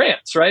Paris,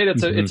 France, right?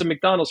 It's a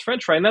McDonald's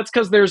French fry, and that's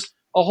because there's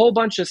a whole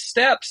bunch of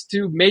steps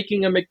to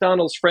making a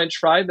McDonald's French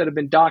fry that have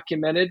been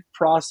documented,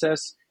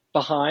 process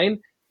behind,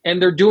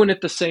 and they're doing it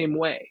the same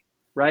way,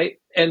 right?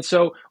 And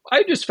so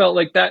I just felt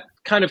like that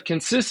kind of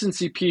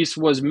consistency piece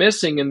was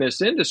missing in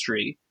this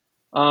industry,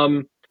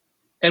 and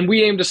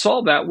we aim to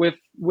solve that with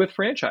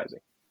franchising.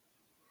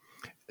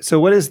 So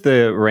what is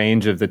the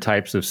range of the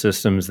types of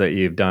systems that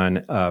you've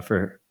done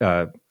for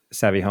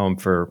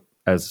SaaviHome for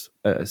as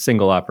a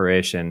single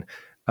operation?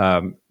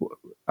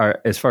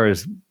 As far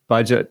as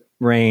budget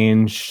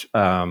range,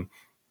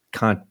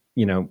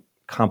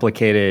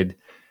 complicated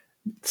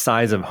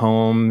size of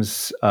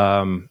homes,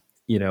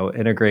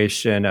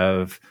 integration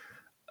of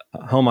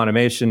home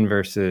automation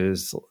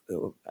versus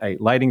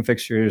lighting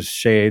fixtures,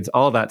 shades,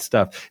 all that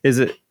stuff. Is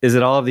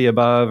it all of the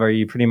above? Are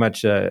you pretty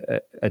much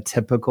a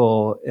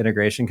typical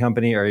integration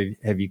company, or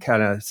have you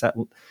kind of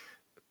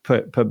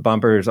put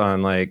bumpers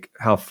on like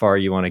how far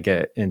you want to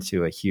get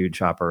into a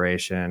huge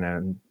operation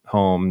and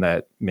home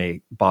that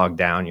may bog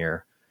down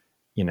your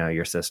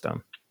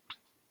system?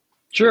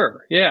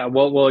 Sure. Yeah.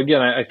 Well.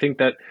 Again, I think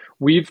that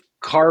we've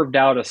carved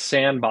out a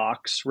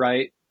sandbox,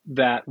 right?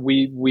 That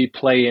we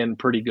play in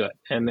pretty good,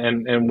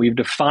 and we've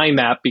defined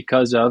that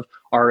because of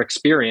our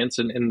experience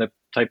and in the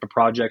type of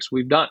projects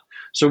we've done.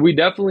 So we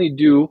definitely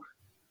do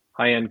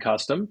high end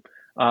custom.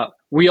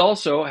 We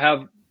also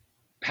have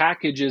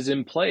packages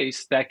in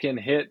place that can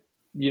hit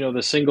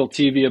the single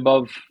TV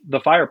above the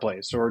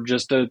fireplace, or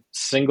just a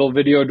single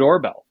video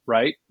doorbell,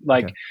 right?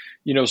 Like,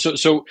 okay.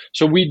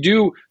 So we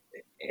do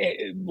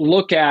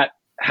look at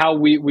how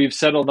we've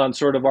settled on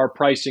sort of our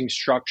pricing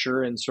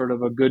structure and sort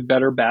of a good,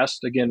 better,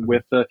 best, again,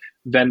 with the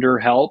vendor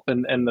help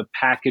and the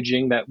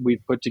packaging that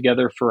we've put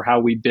together for how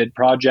we bid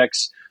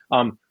projects,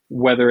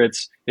 whether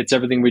it's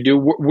everything we do.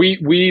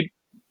 We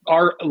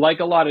are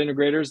like a lot of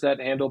integrators that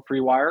handle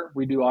pre-wire.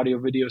 We do audio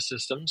video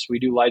systems. We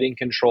do lighting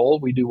control.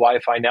 We do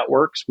Wi-Fi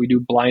networks. We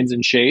do blinds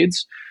and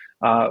shades.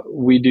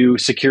 We do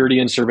security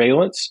and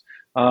surveillance.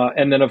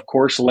 And then, of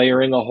course,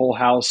 layering a whole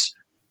house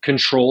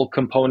control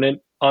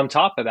component on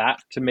top of that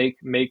to make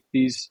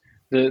these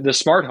the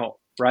smart home,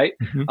 right?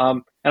 Mm-hmm.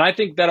 And I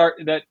think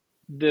that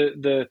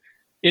the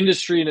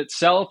industry in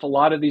itself, a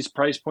lot of these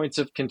price points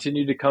have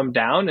continued to come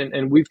down,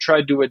 and we've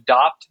tried to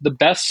adopt the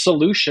best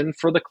solution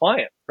for the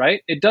client,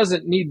 right? It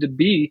doesn't need to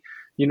be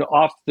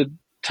off the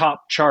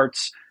top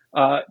charts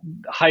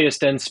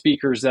highest end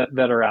speakers that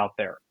are out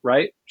there,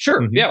 right? Sure,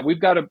 mm-hmm. Yeah,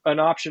 we've got an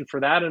option for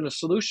that and a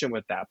solution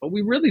with that, but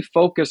we really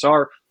focus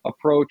our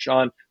approach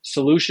on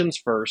solutions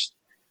first,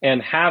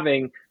 and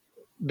having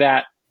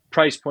that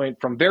price point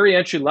from very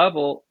entry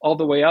level all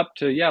the way up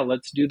to,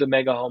 let's do the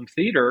mega home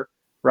theater,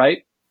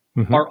 right?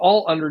 Mm-hmm. Are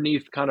all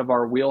underneath kind of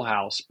our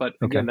wheelhouse. But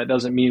again, that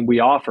doesn't mean we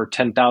offer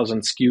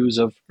 10,000 SKUs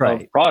of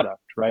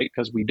product, right?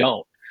 Because we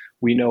don't.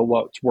 We know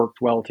what's worked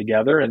well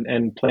together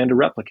and plan to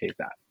replicate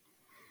that.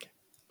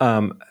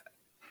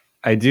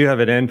 I do have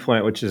an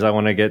endpoint, which is I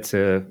want to get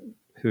to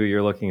who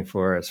you're looking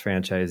for as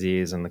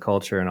franchisees and the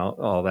culture and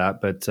all that.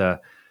 But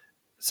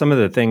some of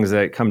the things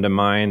that come to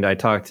mind, I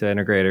talk to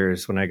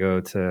integrators when I go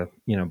to,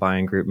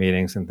 buying group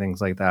meetings and things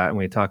like that. And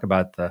we talk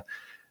about the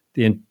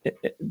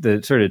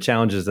sort of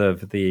challenges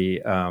of the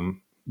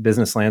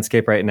business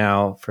landscape right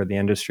now for the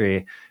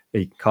industry.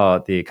 You can call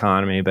it the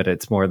economy, but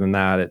it's more than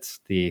that. It's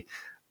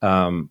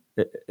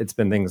it's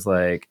been things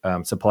like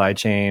supply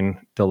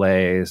chain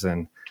delays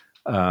and,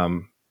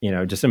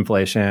 just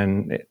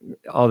inflation,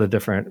 all the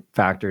different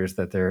factors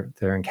that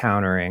they're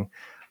encountering.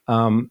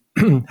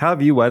 How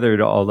have you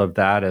weathered all of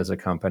that as a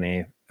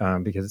company?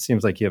 Because it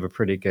seems like you have a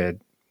pretty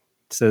good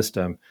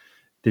system.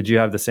 Did you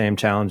have the same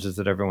challenges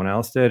that everyone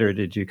else did, or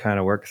did you kind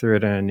of work through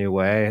it in a new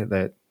way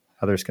that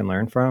others can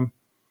learn from?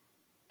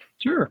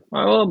 Sure.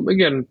 Well,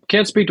 again,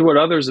 can't speak to what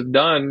others have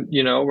done,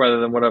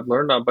 rather than what I've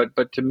learned on.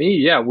 But to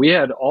me, we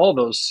had all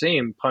those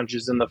same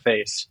punches in the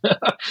face,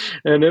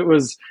 and it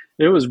was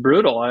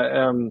brutal.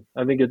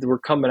 I think we're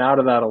coming out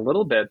of that a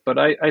little bit, but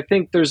I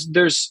think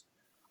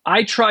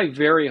I try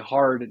very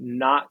hard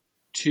not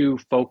to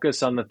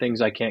focus on the things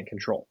I can't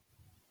control.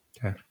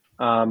 Okay.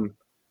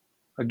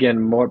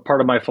 Again, more part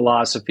of my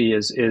philosophy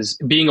is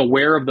being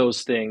aware of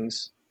those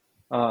things,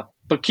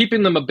 but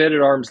keeping them a bit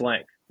at arm's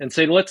length, and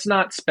say, let's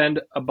not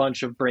spend a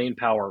bunch of brain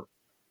power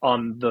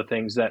on the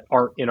things that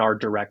aren't in our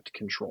direct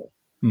control.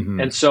 Mm-hmm.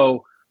 And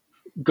so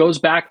goes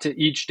back to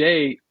each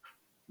day,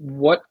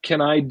 what can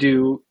I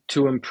do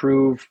to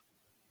improve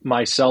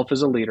myself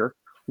as a leader?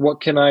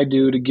 What can I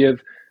do to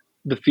give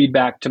the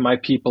feedback to my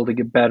people to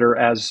get better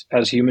as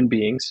human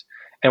beings?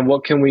 And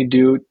what can we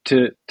do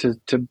to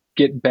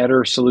get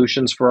better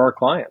solutions for our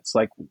clients?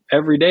 Like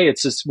every day,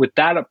 it's just with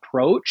that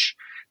approach,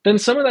 then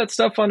some of that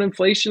stuff on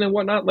inflation and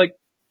whatnot, like,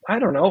 I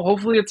don't know,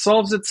 hopefully it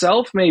solves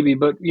itself maybe,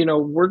 but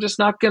we're just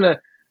not going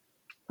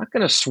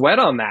to sweat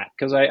on that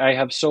because I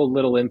have so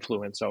little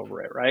influence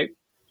over it. Right.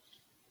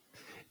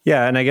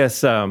 Yeah. And I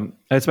guess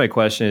that's my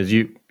question is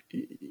you,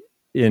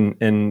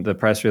 in the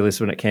press release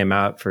when it came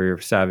out for your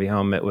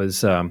SaaviHome, it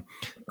was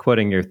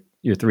quoting your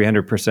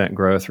 300%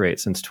 growth rate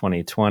since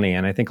 2020.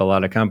 And I think a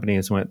lot of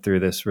companies went through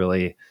this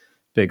really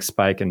big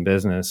spike in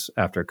business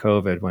after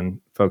COVID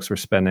when folks were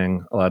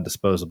spending a lot of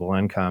disposable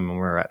income and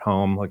were at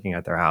home looking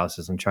at their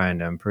houses and trying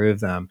to improve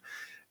them.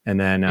 And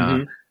then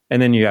mm-hmm.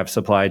 And then you have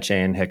supply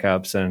chain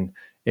hiccups, and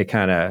it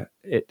kind of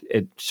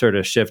it sort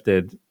of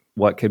shifted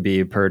what could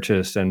be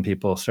purchased, and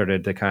people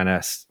started to kind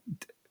of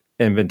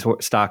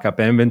stock up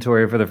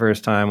inventory for the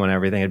first time when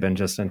everything had been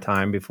just in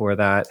time before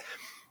that.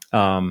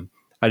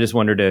 I just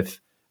wondered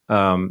if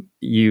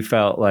you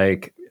felt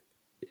like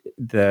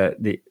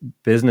the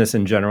business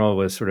in general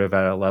was sort of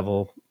at a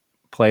level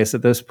place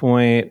at this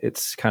point.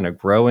 It's kind of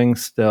growing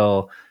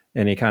still.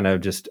 Any kind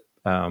of just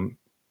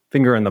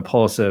finger on the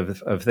pulse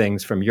of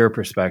things from your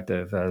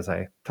perspective. As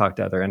I talk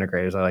to other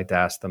integrators, I like to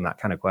ask them that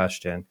kind of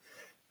question.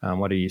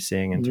 What are you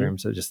seeing in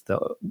terms of just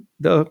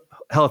the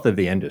health of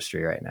the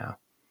industry right now?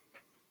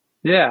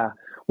 Yeah.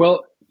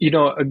 Well,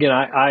 again,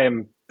 I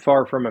am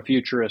far from a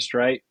futurist,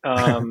 right?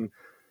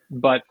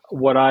 But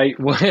what I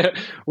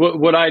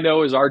what I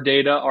know is our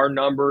data, our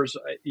numbers,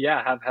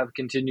 have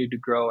continued to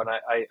grow, and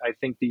I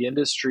think the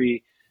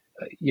industry,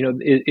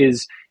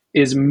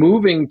 is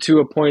moving to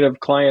a point of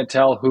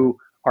clientele who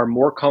are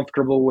more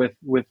comfortable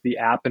with the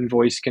app and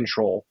voice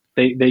control.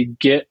 They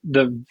get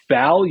the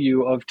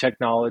value of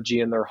technology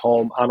in their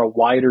home on a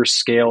wider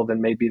scale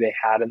than maybe they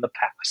had in the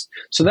past.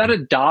 So that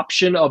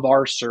adoption of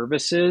our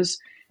services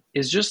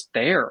is just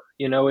there.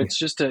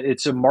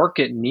 It's a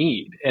market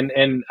need.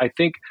 And I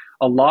think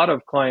a lot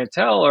of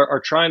clientele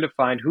are trying to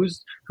find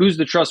who's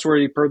the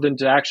trustworthy person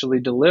to actually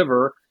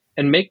deliver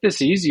and make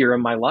this easier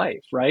in my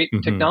life, right?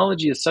 Mm-hmm.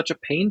 Technology is such a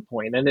pain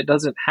point, and it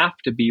doesn't have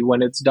to be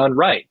when it's done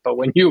right. But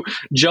when you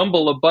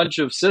jumble a bunch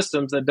of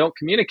systems that don't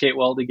communicate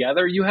well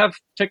together, you have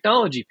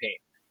technology pain,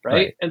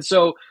 right? And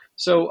so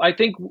I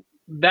think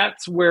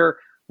that's where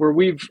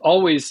we've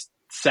always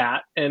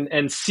sat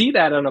and see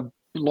that on a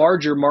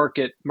larger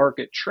market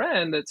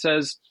trend that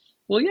says,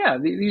 well, yeah,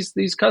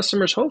 these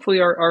customers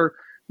hopefully are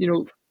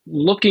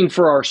looking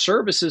for our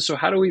services. So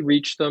how do we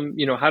reach them?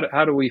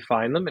 How do we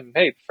find them? And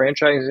hey,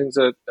 franchising is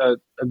a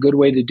good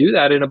way to do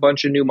that in a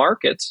bunch of new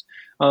markets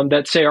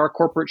that say our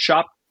corporate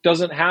shop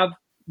doesn't have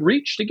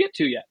reach to get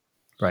to yet.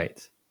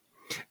 Right.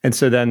 And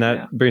so then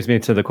that brings me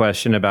to the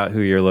question about who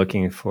you're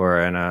looking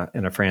for in a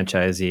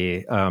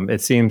franchisee.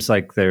 It seems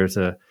like there's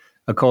a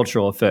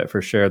cultural fit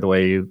for sure, the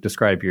way you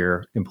describe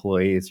your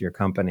employees, your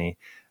company.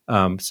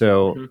 Who's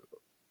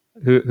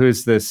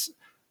this,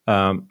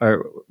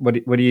 or what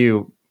do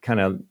you kind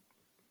of,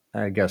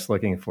 I guess,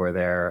 looking for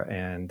there,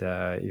 and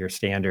your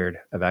standard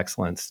of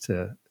excellence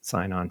to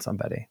sign on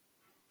somebody?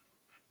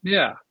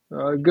 Yeah,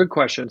 good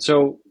question.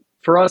 So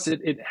for us,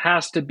 it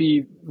has to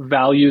be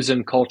values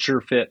and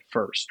culture fit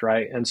first,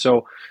 right? And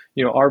so,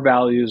 our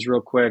values, real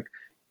quick: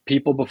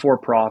 people before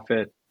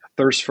profit,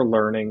 thirst for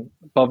learning,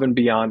 above and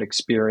beyond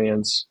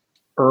experience,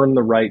 earn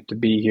the right to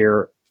be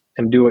here,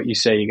 and do what you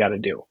say you got to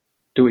do.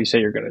 Do what you say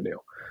you're going to do.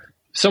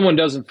 If someone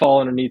doesn't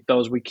fall underneath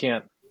those, we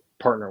can't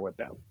partner with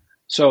them.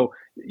 So,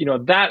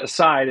 that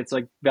aside, it's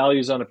like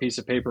values on a piece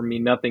of paper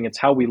mean nothing. It's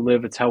how we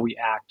live. It's how we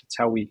act. It's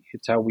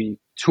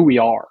who we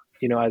are,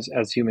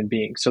 as human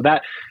beings. So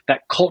that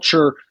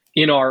culture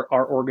in our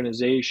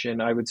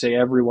organization, I would say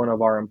every one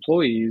of our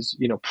employees,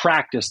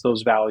 practice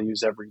those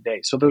values every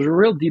day. So there's a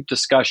real deep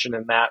discussion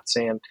in that,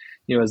 saying,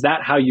 is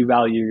that how you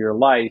value your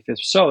life? If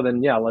so,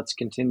 then yeah, let's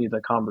continue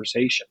the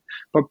conversation.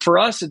 But for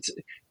us, it's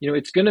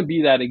going to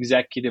be that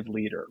executive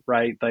leader,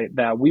 right?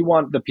 That we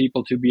want the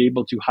people to be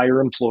able to hire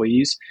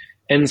employees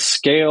and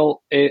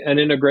scale an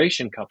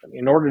integration company.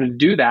 In order to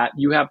do that,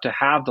 you have to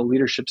have the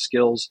leadership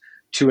skills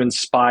to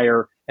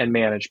inspire and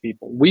manage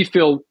people. We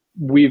feel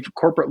we've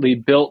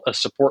corporately built a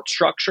support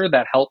structure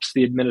that helps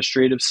the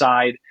administrative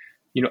side,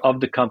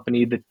 of the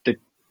company, the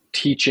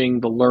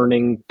teaching, the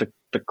learning, the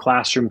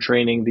classroom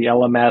training, the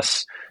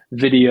LMS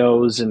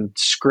videos and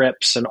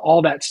scripts and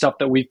all that stuff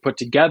that we've put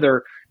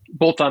together,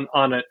 both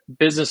on a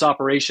business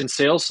operations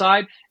sales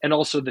side and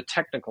also the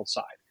technical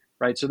side,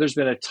 right? So there's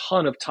been a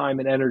ton of time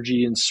and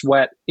energy and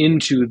sweat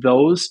into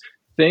those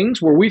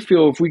things, where we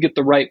feel if we get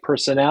the right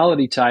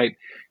personality type,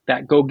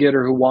 that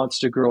go-getter who wants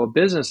to grow a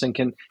business and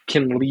can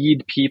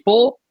lead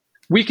people,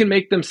 we can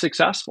make them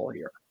successful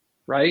here,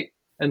 right?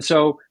 And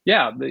so,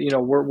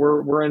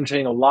 we're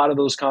entertaining a lot of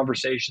those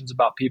conversations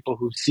about people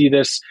who see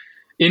this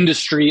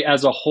industry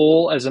as a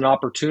whole, as an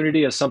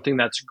opportunity, as something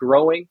that's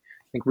growing.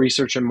 I think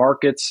Research and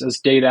Markets has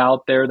data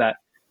out there that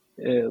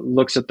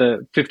looks at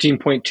the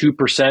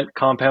 15.2%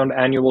 compound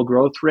annual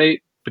growth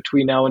rate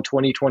between now and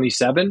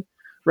 2027,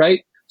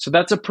 right? So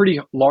that's a pretty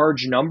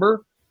large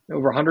number,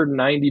 over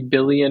 $190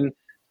 billion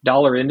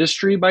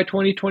industry by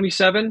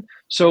 2027.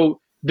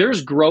 So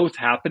there's growth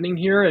happening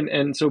here.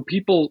 And so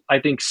people, I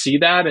think, see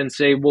that and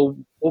say, well,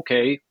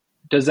 okay,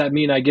 does that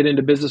mean I get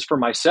into business for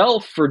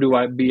myself, or do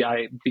I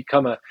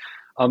become a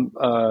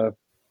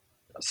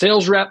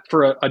sales rep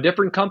for a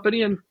different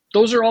company? And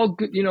those are all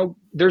good.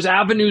 There's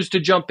avenues to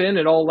jump in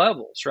at all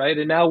levels, right?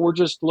 And now we're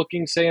just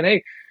looking, saying,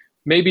 hey,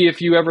 maybe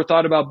if you ever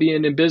thought about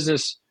being in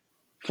business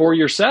for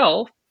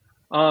yourself,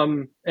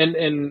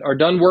 and are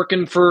done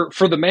working for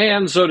the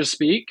man, so to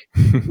speak,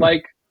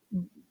 like,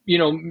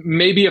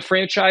 maybe a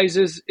franchise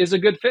is a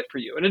good fit for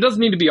you. And it doesn't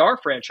need to be our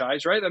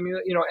franchise, right? I mean,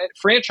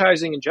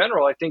 franchising in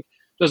general, I think,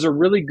 does a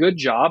really good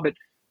job at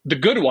the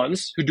good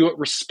ones who do it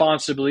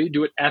responsibly,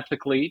 do it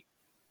ethically,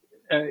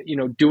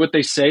 do what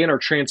they say and are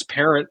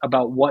transparent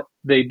about what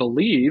they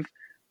believe.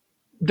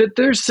 That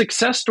there's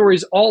success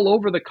stories all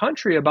over the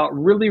country about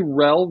really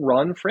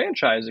well-run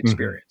franchise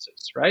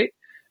experiences, right?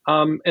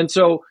 And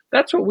so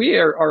that's what we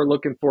are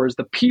looking for, is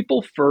the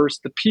people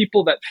first, the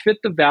people that fit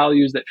the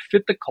values, that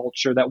fit the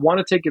culture, that want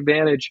to take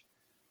advantage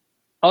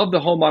of the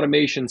home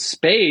automation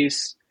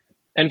space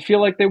and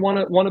feel like they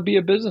want to be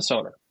a business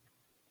owner.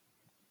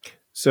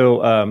 So,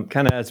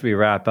 kind of as we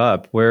wrap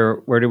up,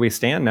 where do we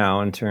stand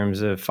now in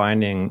terms of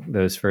finding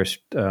those first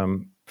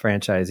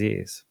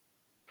franchisees?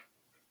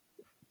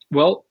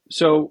 Well,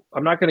 so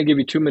I'm not going to give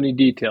you too many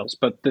details,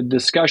 but the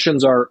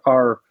discussions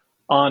are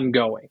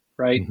ongoing,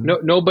 right?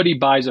 Mm-hmm. Nobody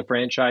buys a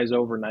franchise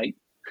overnight.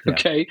 Yeah.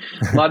 Okay.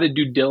 A lot of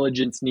due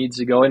diligence needs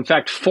to go. In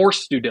fact,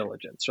 forced due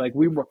diligence, right?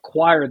 We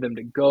require them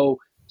to go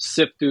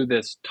sift through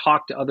this,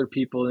 talk to other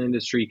people in the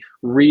industry,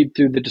 read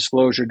through the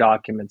disclosure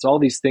documents. All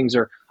these things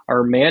are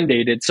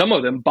mandated, some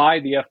of them by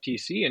the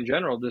FTC in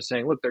general, just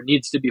saying, look, there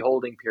needs to be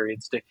holding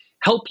periods to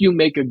help you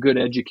make a good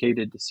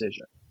educated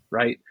decision,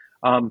 right?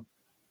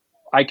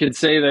 I could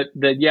say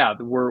that yeah,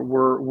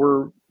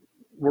 we're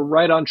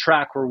right on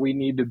track where we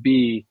need to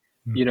be,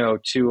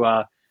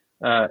 to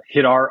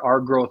hit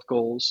our growth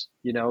goals,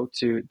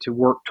 to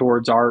work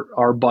towards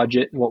our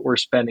budget and what we're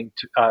spending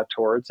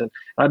towards. And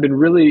I've been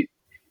really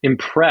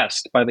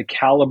impressed by the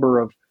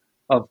caliber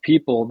of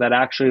people that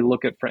actually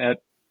look at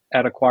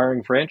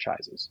acquiring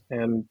franchises.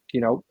 And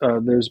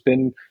there's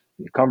been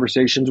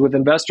conversations with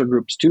investor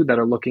groups too that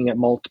are looking at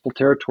multiple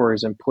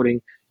territories and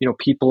putting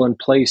people in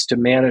place to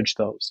manage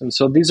those. And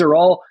so these are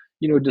all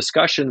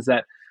discussions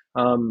that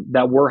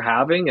we're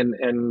having,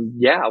 and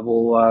yeah,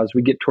 we'll as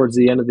we get towards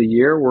the end of the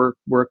year,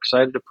 we're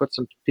excited to put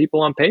some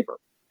people on paper.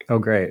 Oh,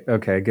 great.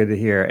 Okay, good to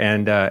hear.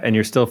 And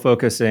you're still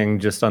focusing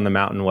just on the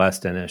Mountain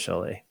West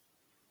initially.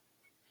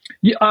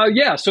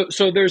 Yeah.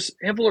 So there's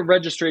a handful of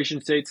registration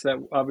states that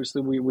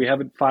obviously we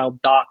haven't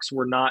filed docs.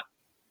 We're not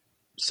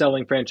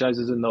selling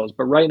franchises in those.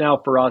 But right now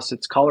for us,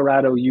 it's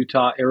Colorado,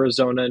 Utah,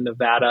 Arizona,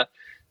 Nevada,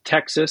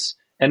 Texas,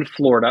 and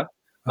Florida,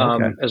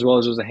 as well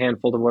as there's a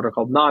handful of what are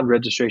called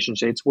non-registration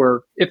states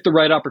where if the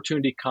right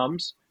opportunity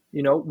comes,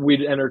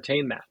 we'd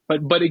entertain that.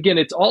 But again,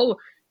 it's all,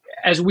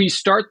 as we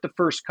start the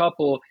first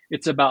couple,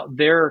 it's about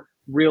their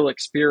real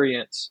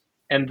experience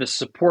and the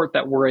support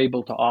that we're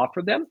able to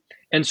offer them.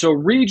 And so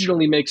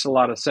regionally makes a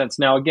lot of sense.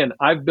 Now, again,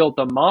 I've built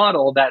a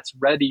model that's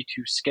ready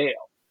to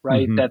scale,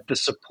 right? Mm-hmm. That the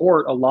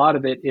support, a lot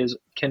of it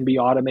can be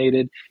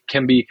automated,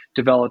 can be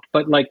developed.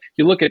 But like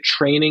you look at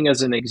training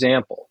as an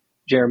example,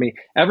 Jeremy,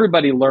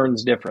 everybody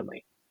learns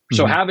differently.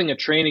 So mm-hmm. having a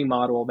training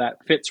model that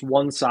fits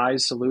one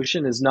size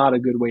solution is not a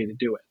good way to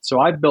do it. So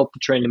I've built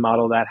the training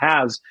model that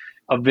has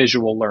a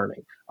visual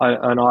learning,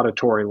 an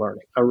auditory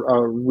learning,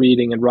 a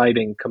reading and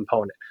writing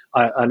component,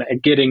 a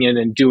getting in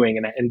and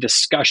doing and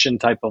discussion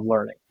type of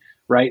learning,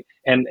 right?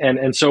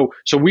 And so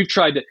we've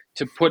tried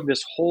to put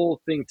this whole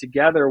thing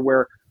together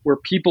where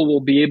people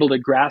will be able to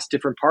grasp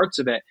different parts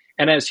of it.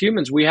 And as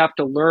humans, we have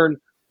to learn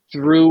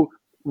through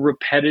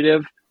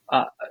repetitive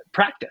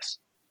practice.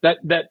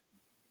 That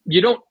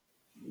you don't.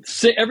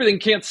 Everything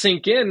can't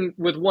sink in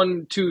with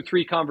 1, 2,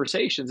 3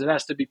 conversations. It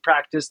has to be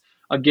practiced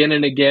again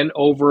and again,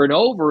 over and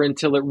over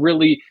until it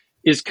really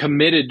is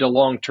committed to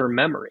long-term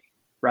memory,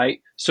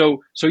 right? So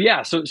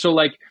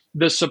like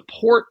the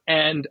support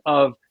end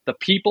of the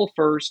people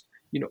first,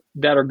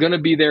 that are going to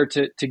be there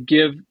to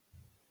give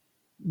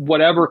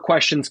whatever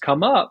questions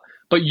come up,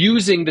 but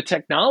using the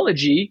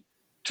technology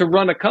to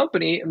run a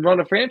company and run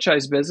a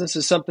franchise business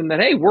is something that,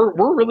 hey,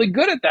 we're really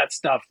good at that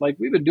stuff. Like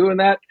we've been doing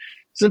that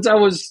since I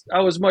was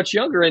much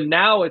younger, and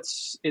now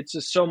it's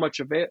just so much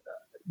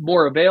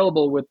more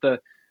available with the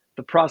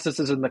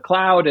processes in the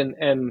cloud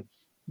and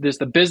there's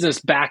the business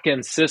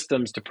back-end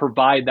systems to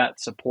provide that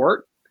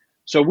support.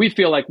 So we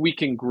feel like we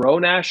can grow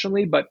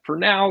nationally, but for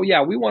now,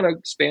 yeah, we want to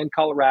expand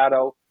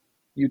Colorado,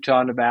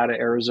 Utah, Nevada,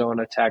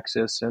 Arizona,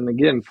 Texas, and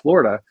again,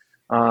 Florida,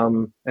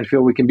 and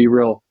feel we can be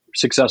real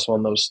successful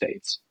in those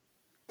states.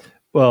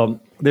 Well,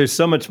 there's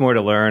so much more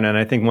to learn, and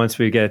I think once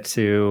we get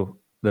to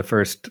the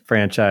first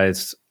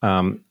franchise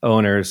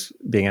owners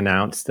being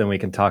announced, then we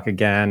can talk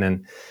again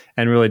and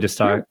really just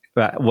talk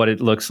about what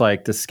it looks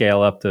like to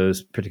scale up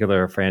those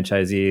particular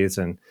franchisees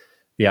and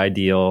the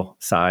ideal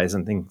size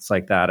and things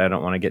like that. I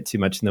don't want to get too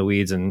much in the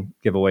weeds and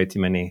give away too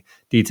many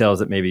details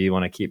that maybe you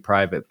want to keep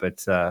private.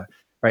 But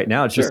right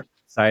now, it's just an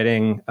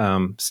exciting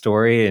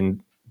story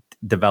and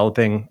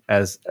developing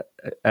as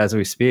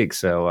we speak.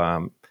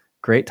 So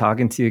great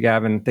talking to you,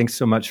 Gavin. Thanks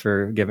so much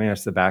for giving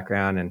us the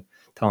background and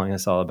telling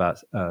us all about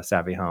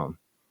SaaviHome.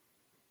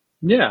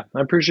 Yeah, I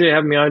appreciate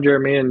having me on,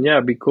 Jeremy. And yeah,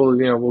 it'd be cool.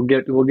 We'll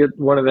get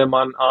one of them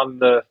on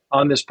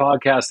this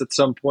podcast at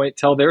some point.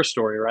 Tell their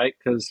story, right?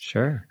 Because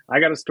sure, I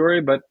got a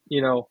story, but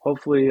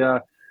hopefully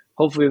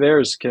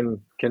theirs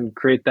can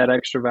create that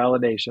extra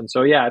validation.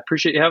 So yeah, I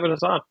appreciate you having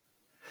us on.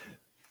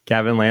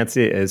 Gavin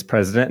Lantzy is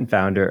president and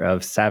founder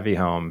of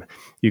SaaviHome.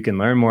 You can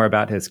learn more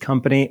about his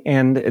company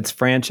and its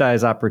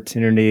franchise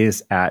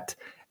opportunities at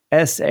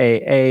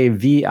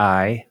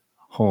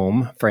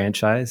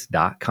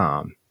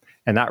SaaviHomefranchise.com.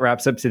 And that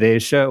wraps up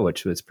today's show,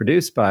 which was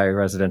produced by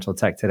Residential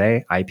Tech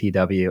Today,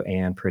 IPW,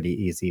 and Pretty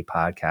Easy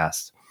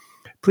Podcasts.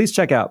 Please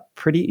check out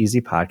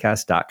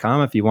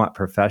prettyeasypodcast.com if you want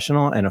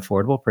professional and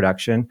affordable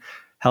production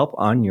help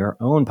on your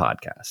own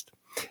podcast.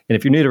 And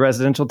if you're new to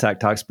Residential Tech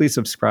Talks, please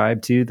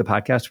subscribe to the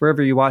podcast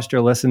wherever you watched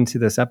or listened to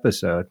this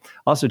episode.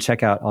 Also,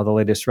 check out all the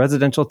latest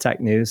residential tech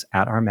news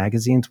at our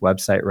magazine's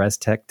website,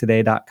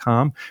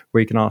 restechtoday.com,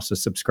 where you can also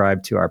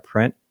subscribe to our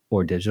print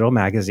or digital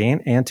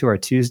magazine, and to our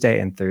Tuesday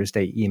and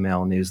Thursday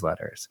email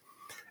newsletters.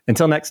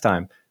 Until next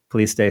time,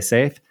 please stay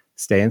safe,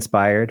 stay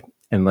inspired,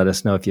 and let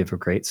us know if you have a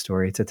great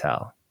story to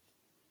tell.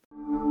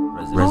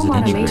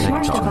 Residential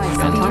tech talk,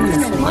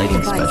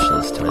 lighting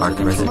specialist to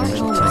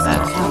residential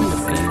tech.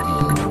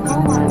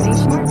 Home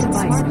automation,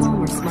 smart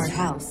home or smart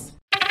house.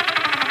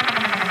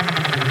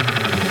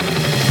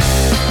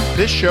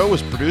 This show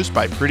was produced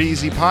by Pretty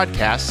Easy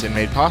Podcasts and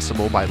made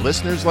possible by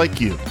listeners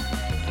like you.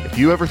 If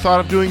you ever thought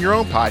of doing your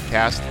own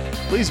podcast,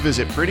 please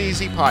visit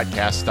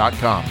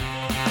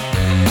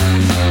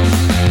prettyeasypodcast.com.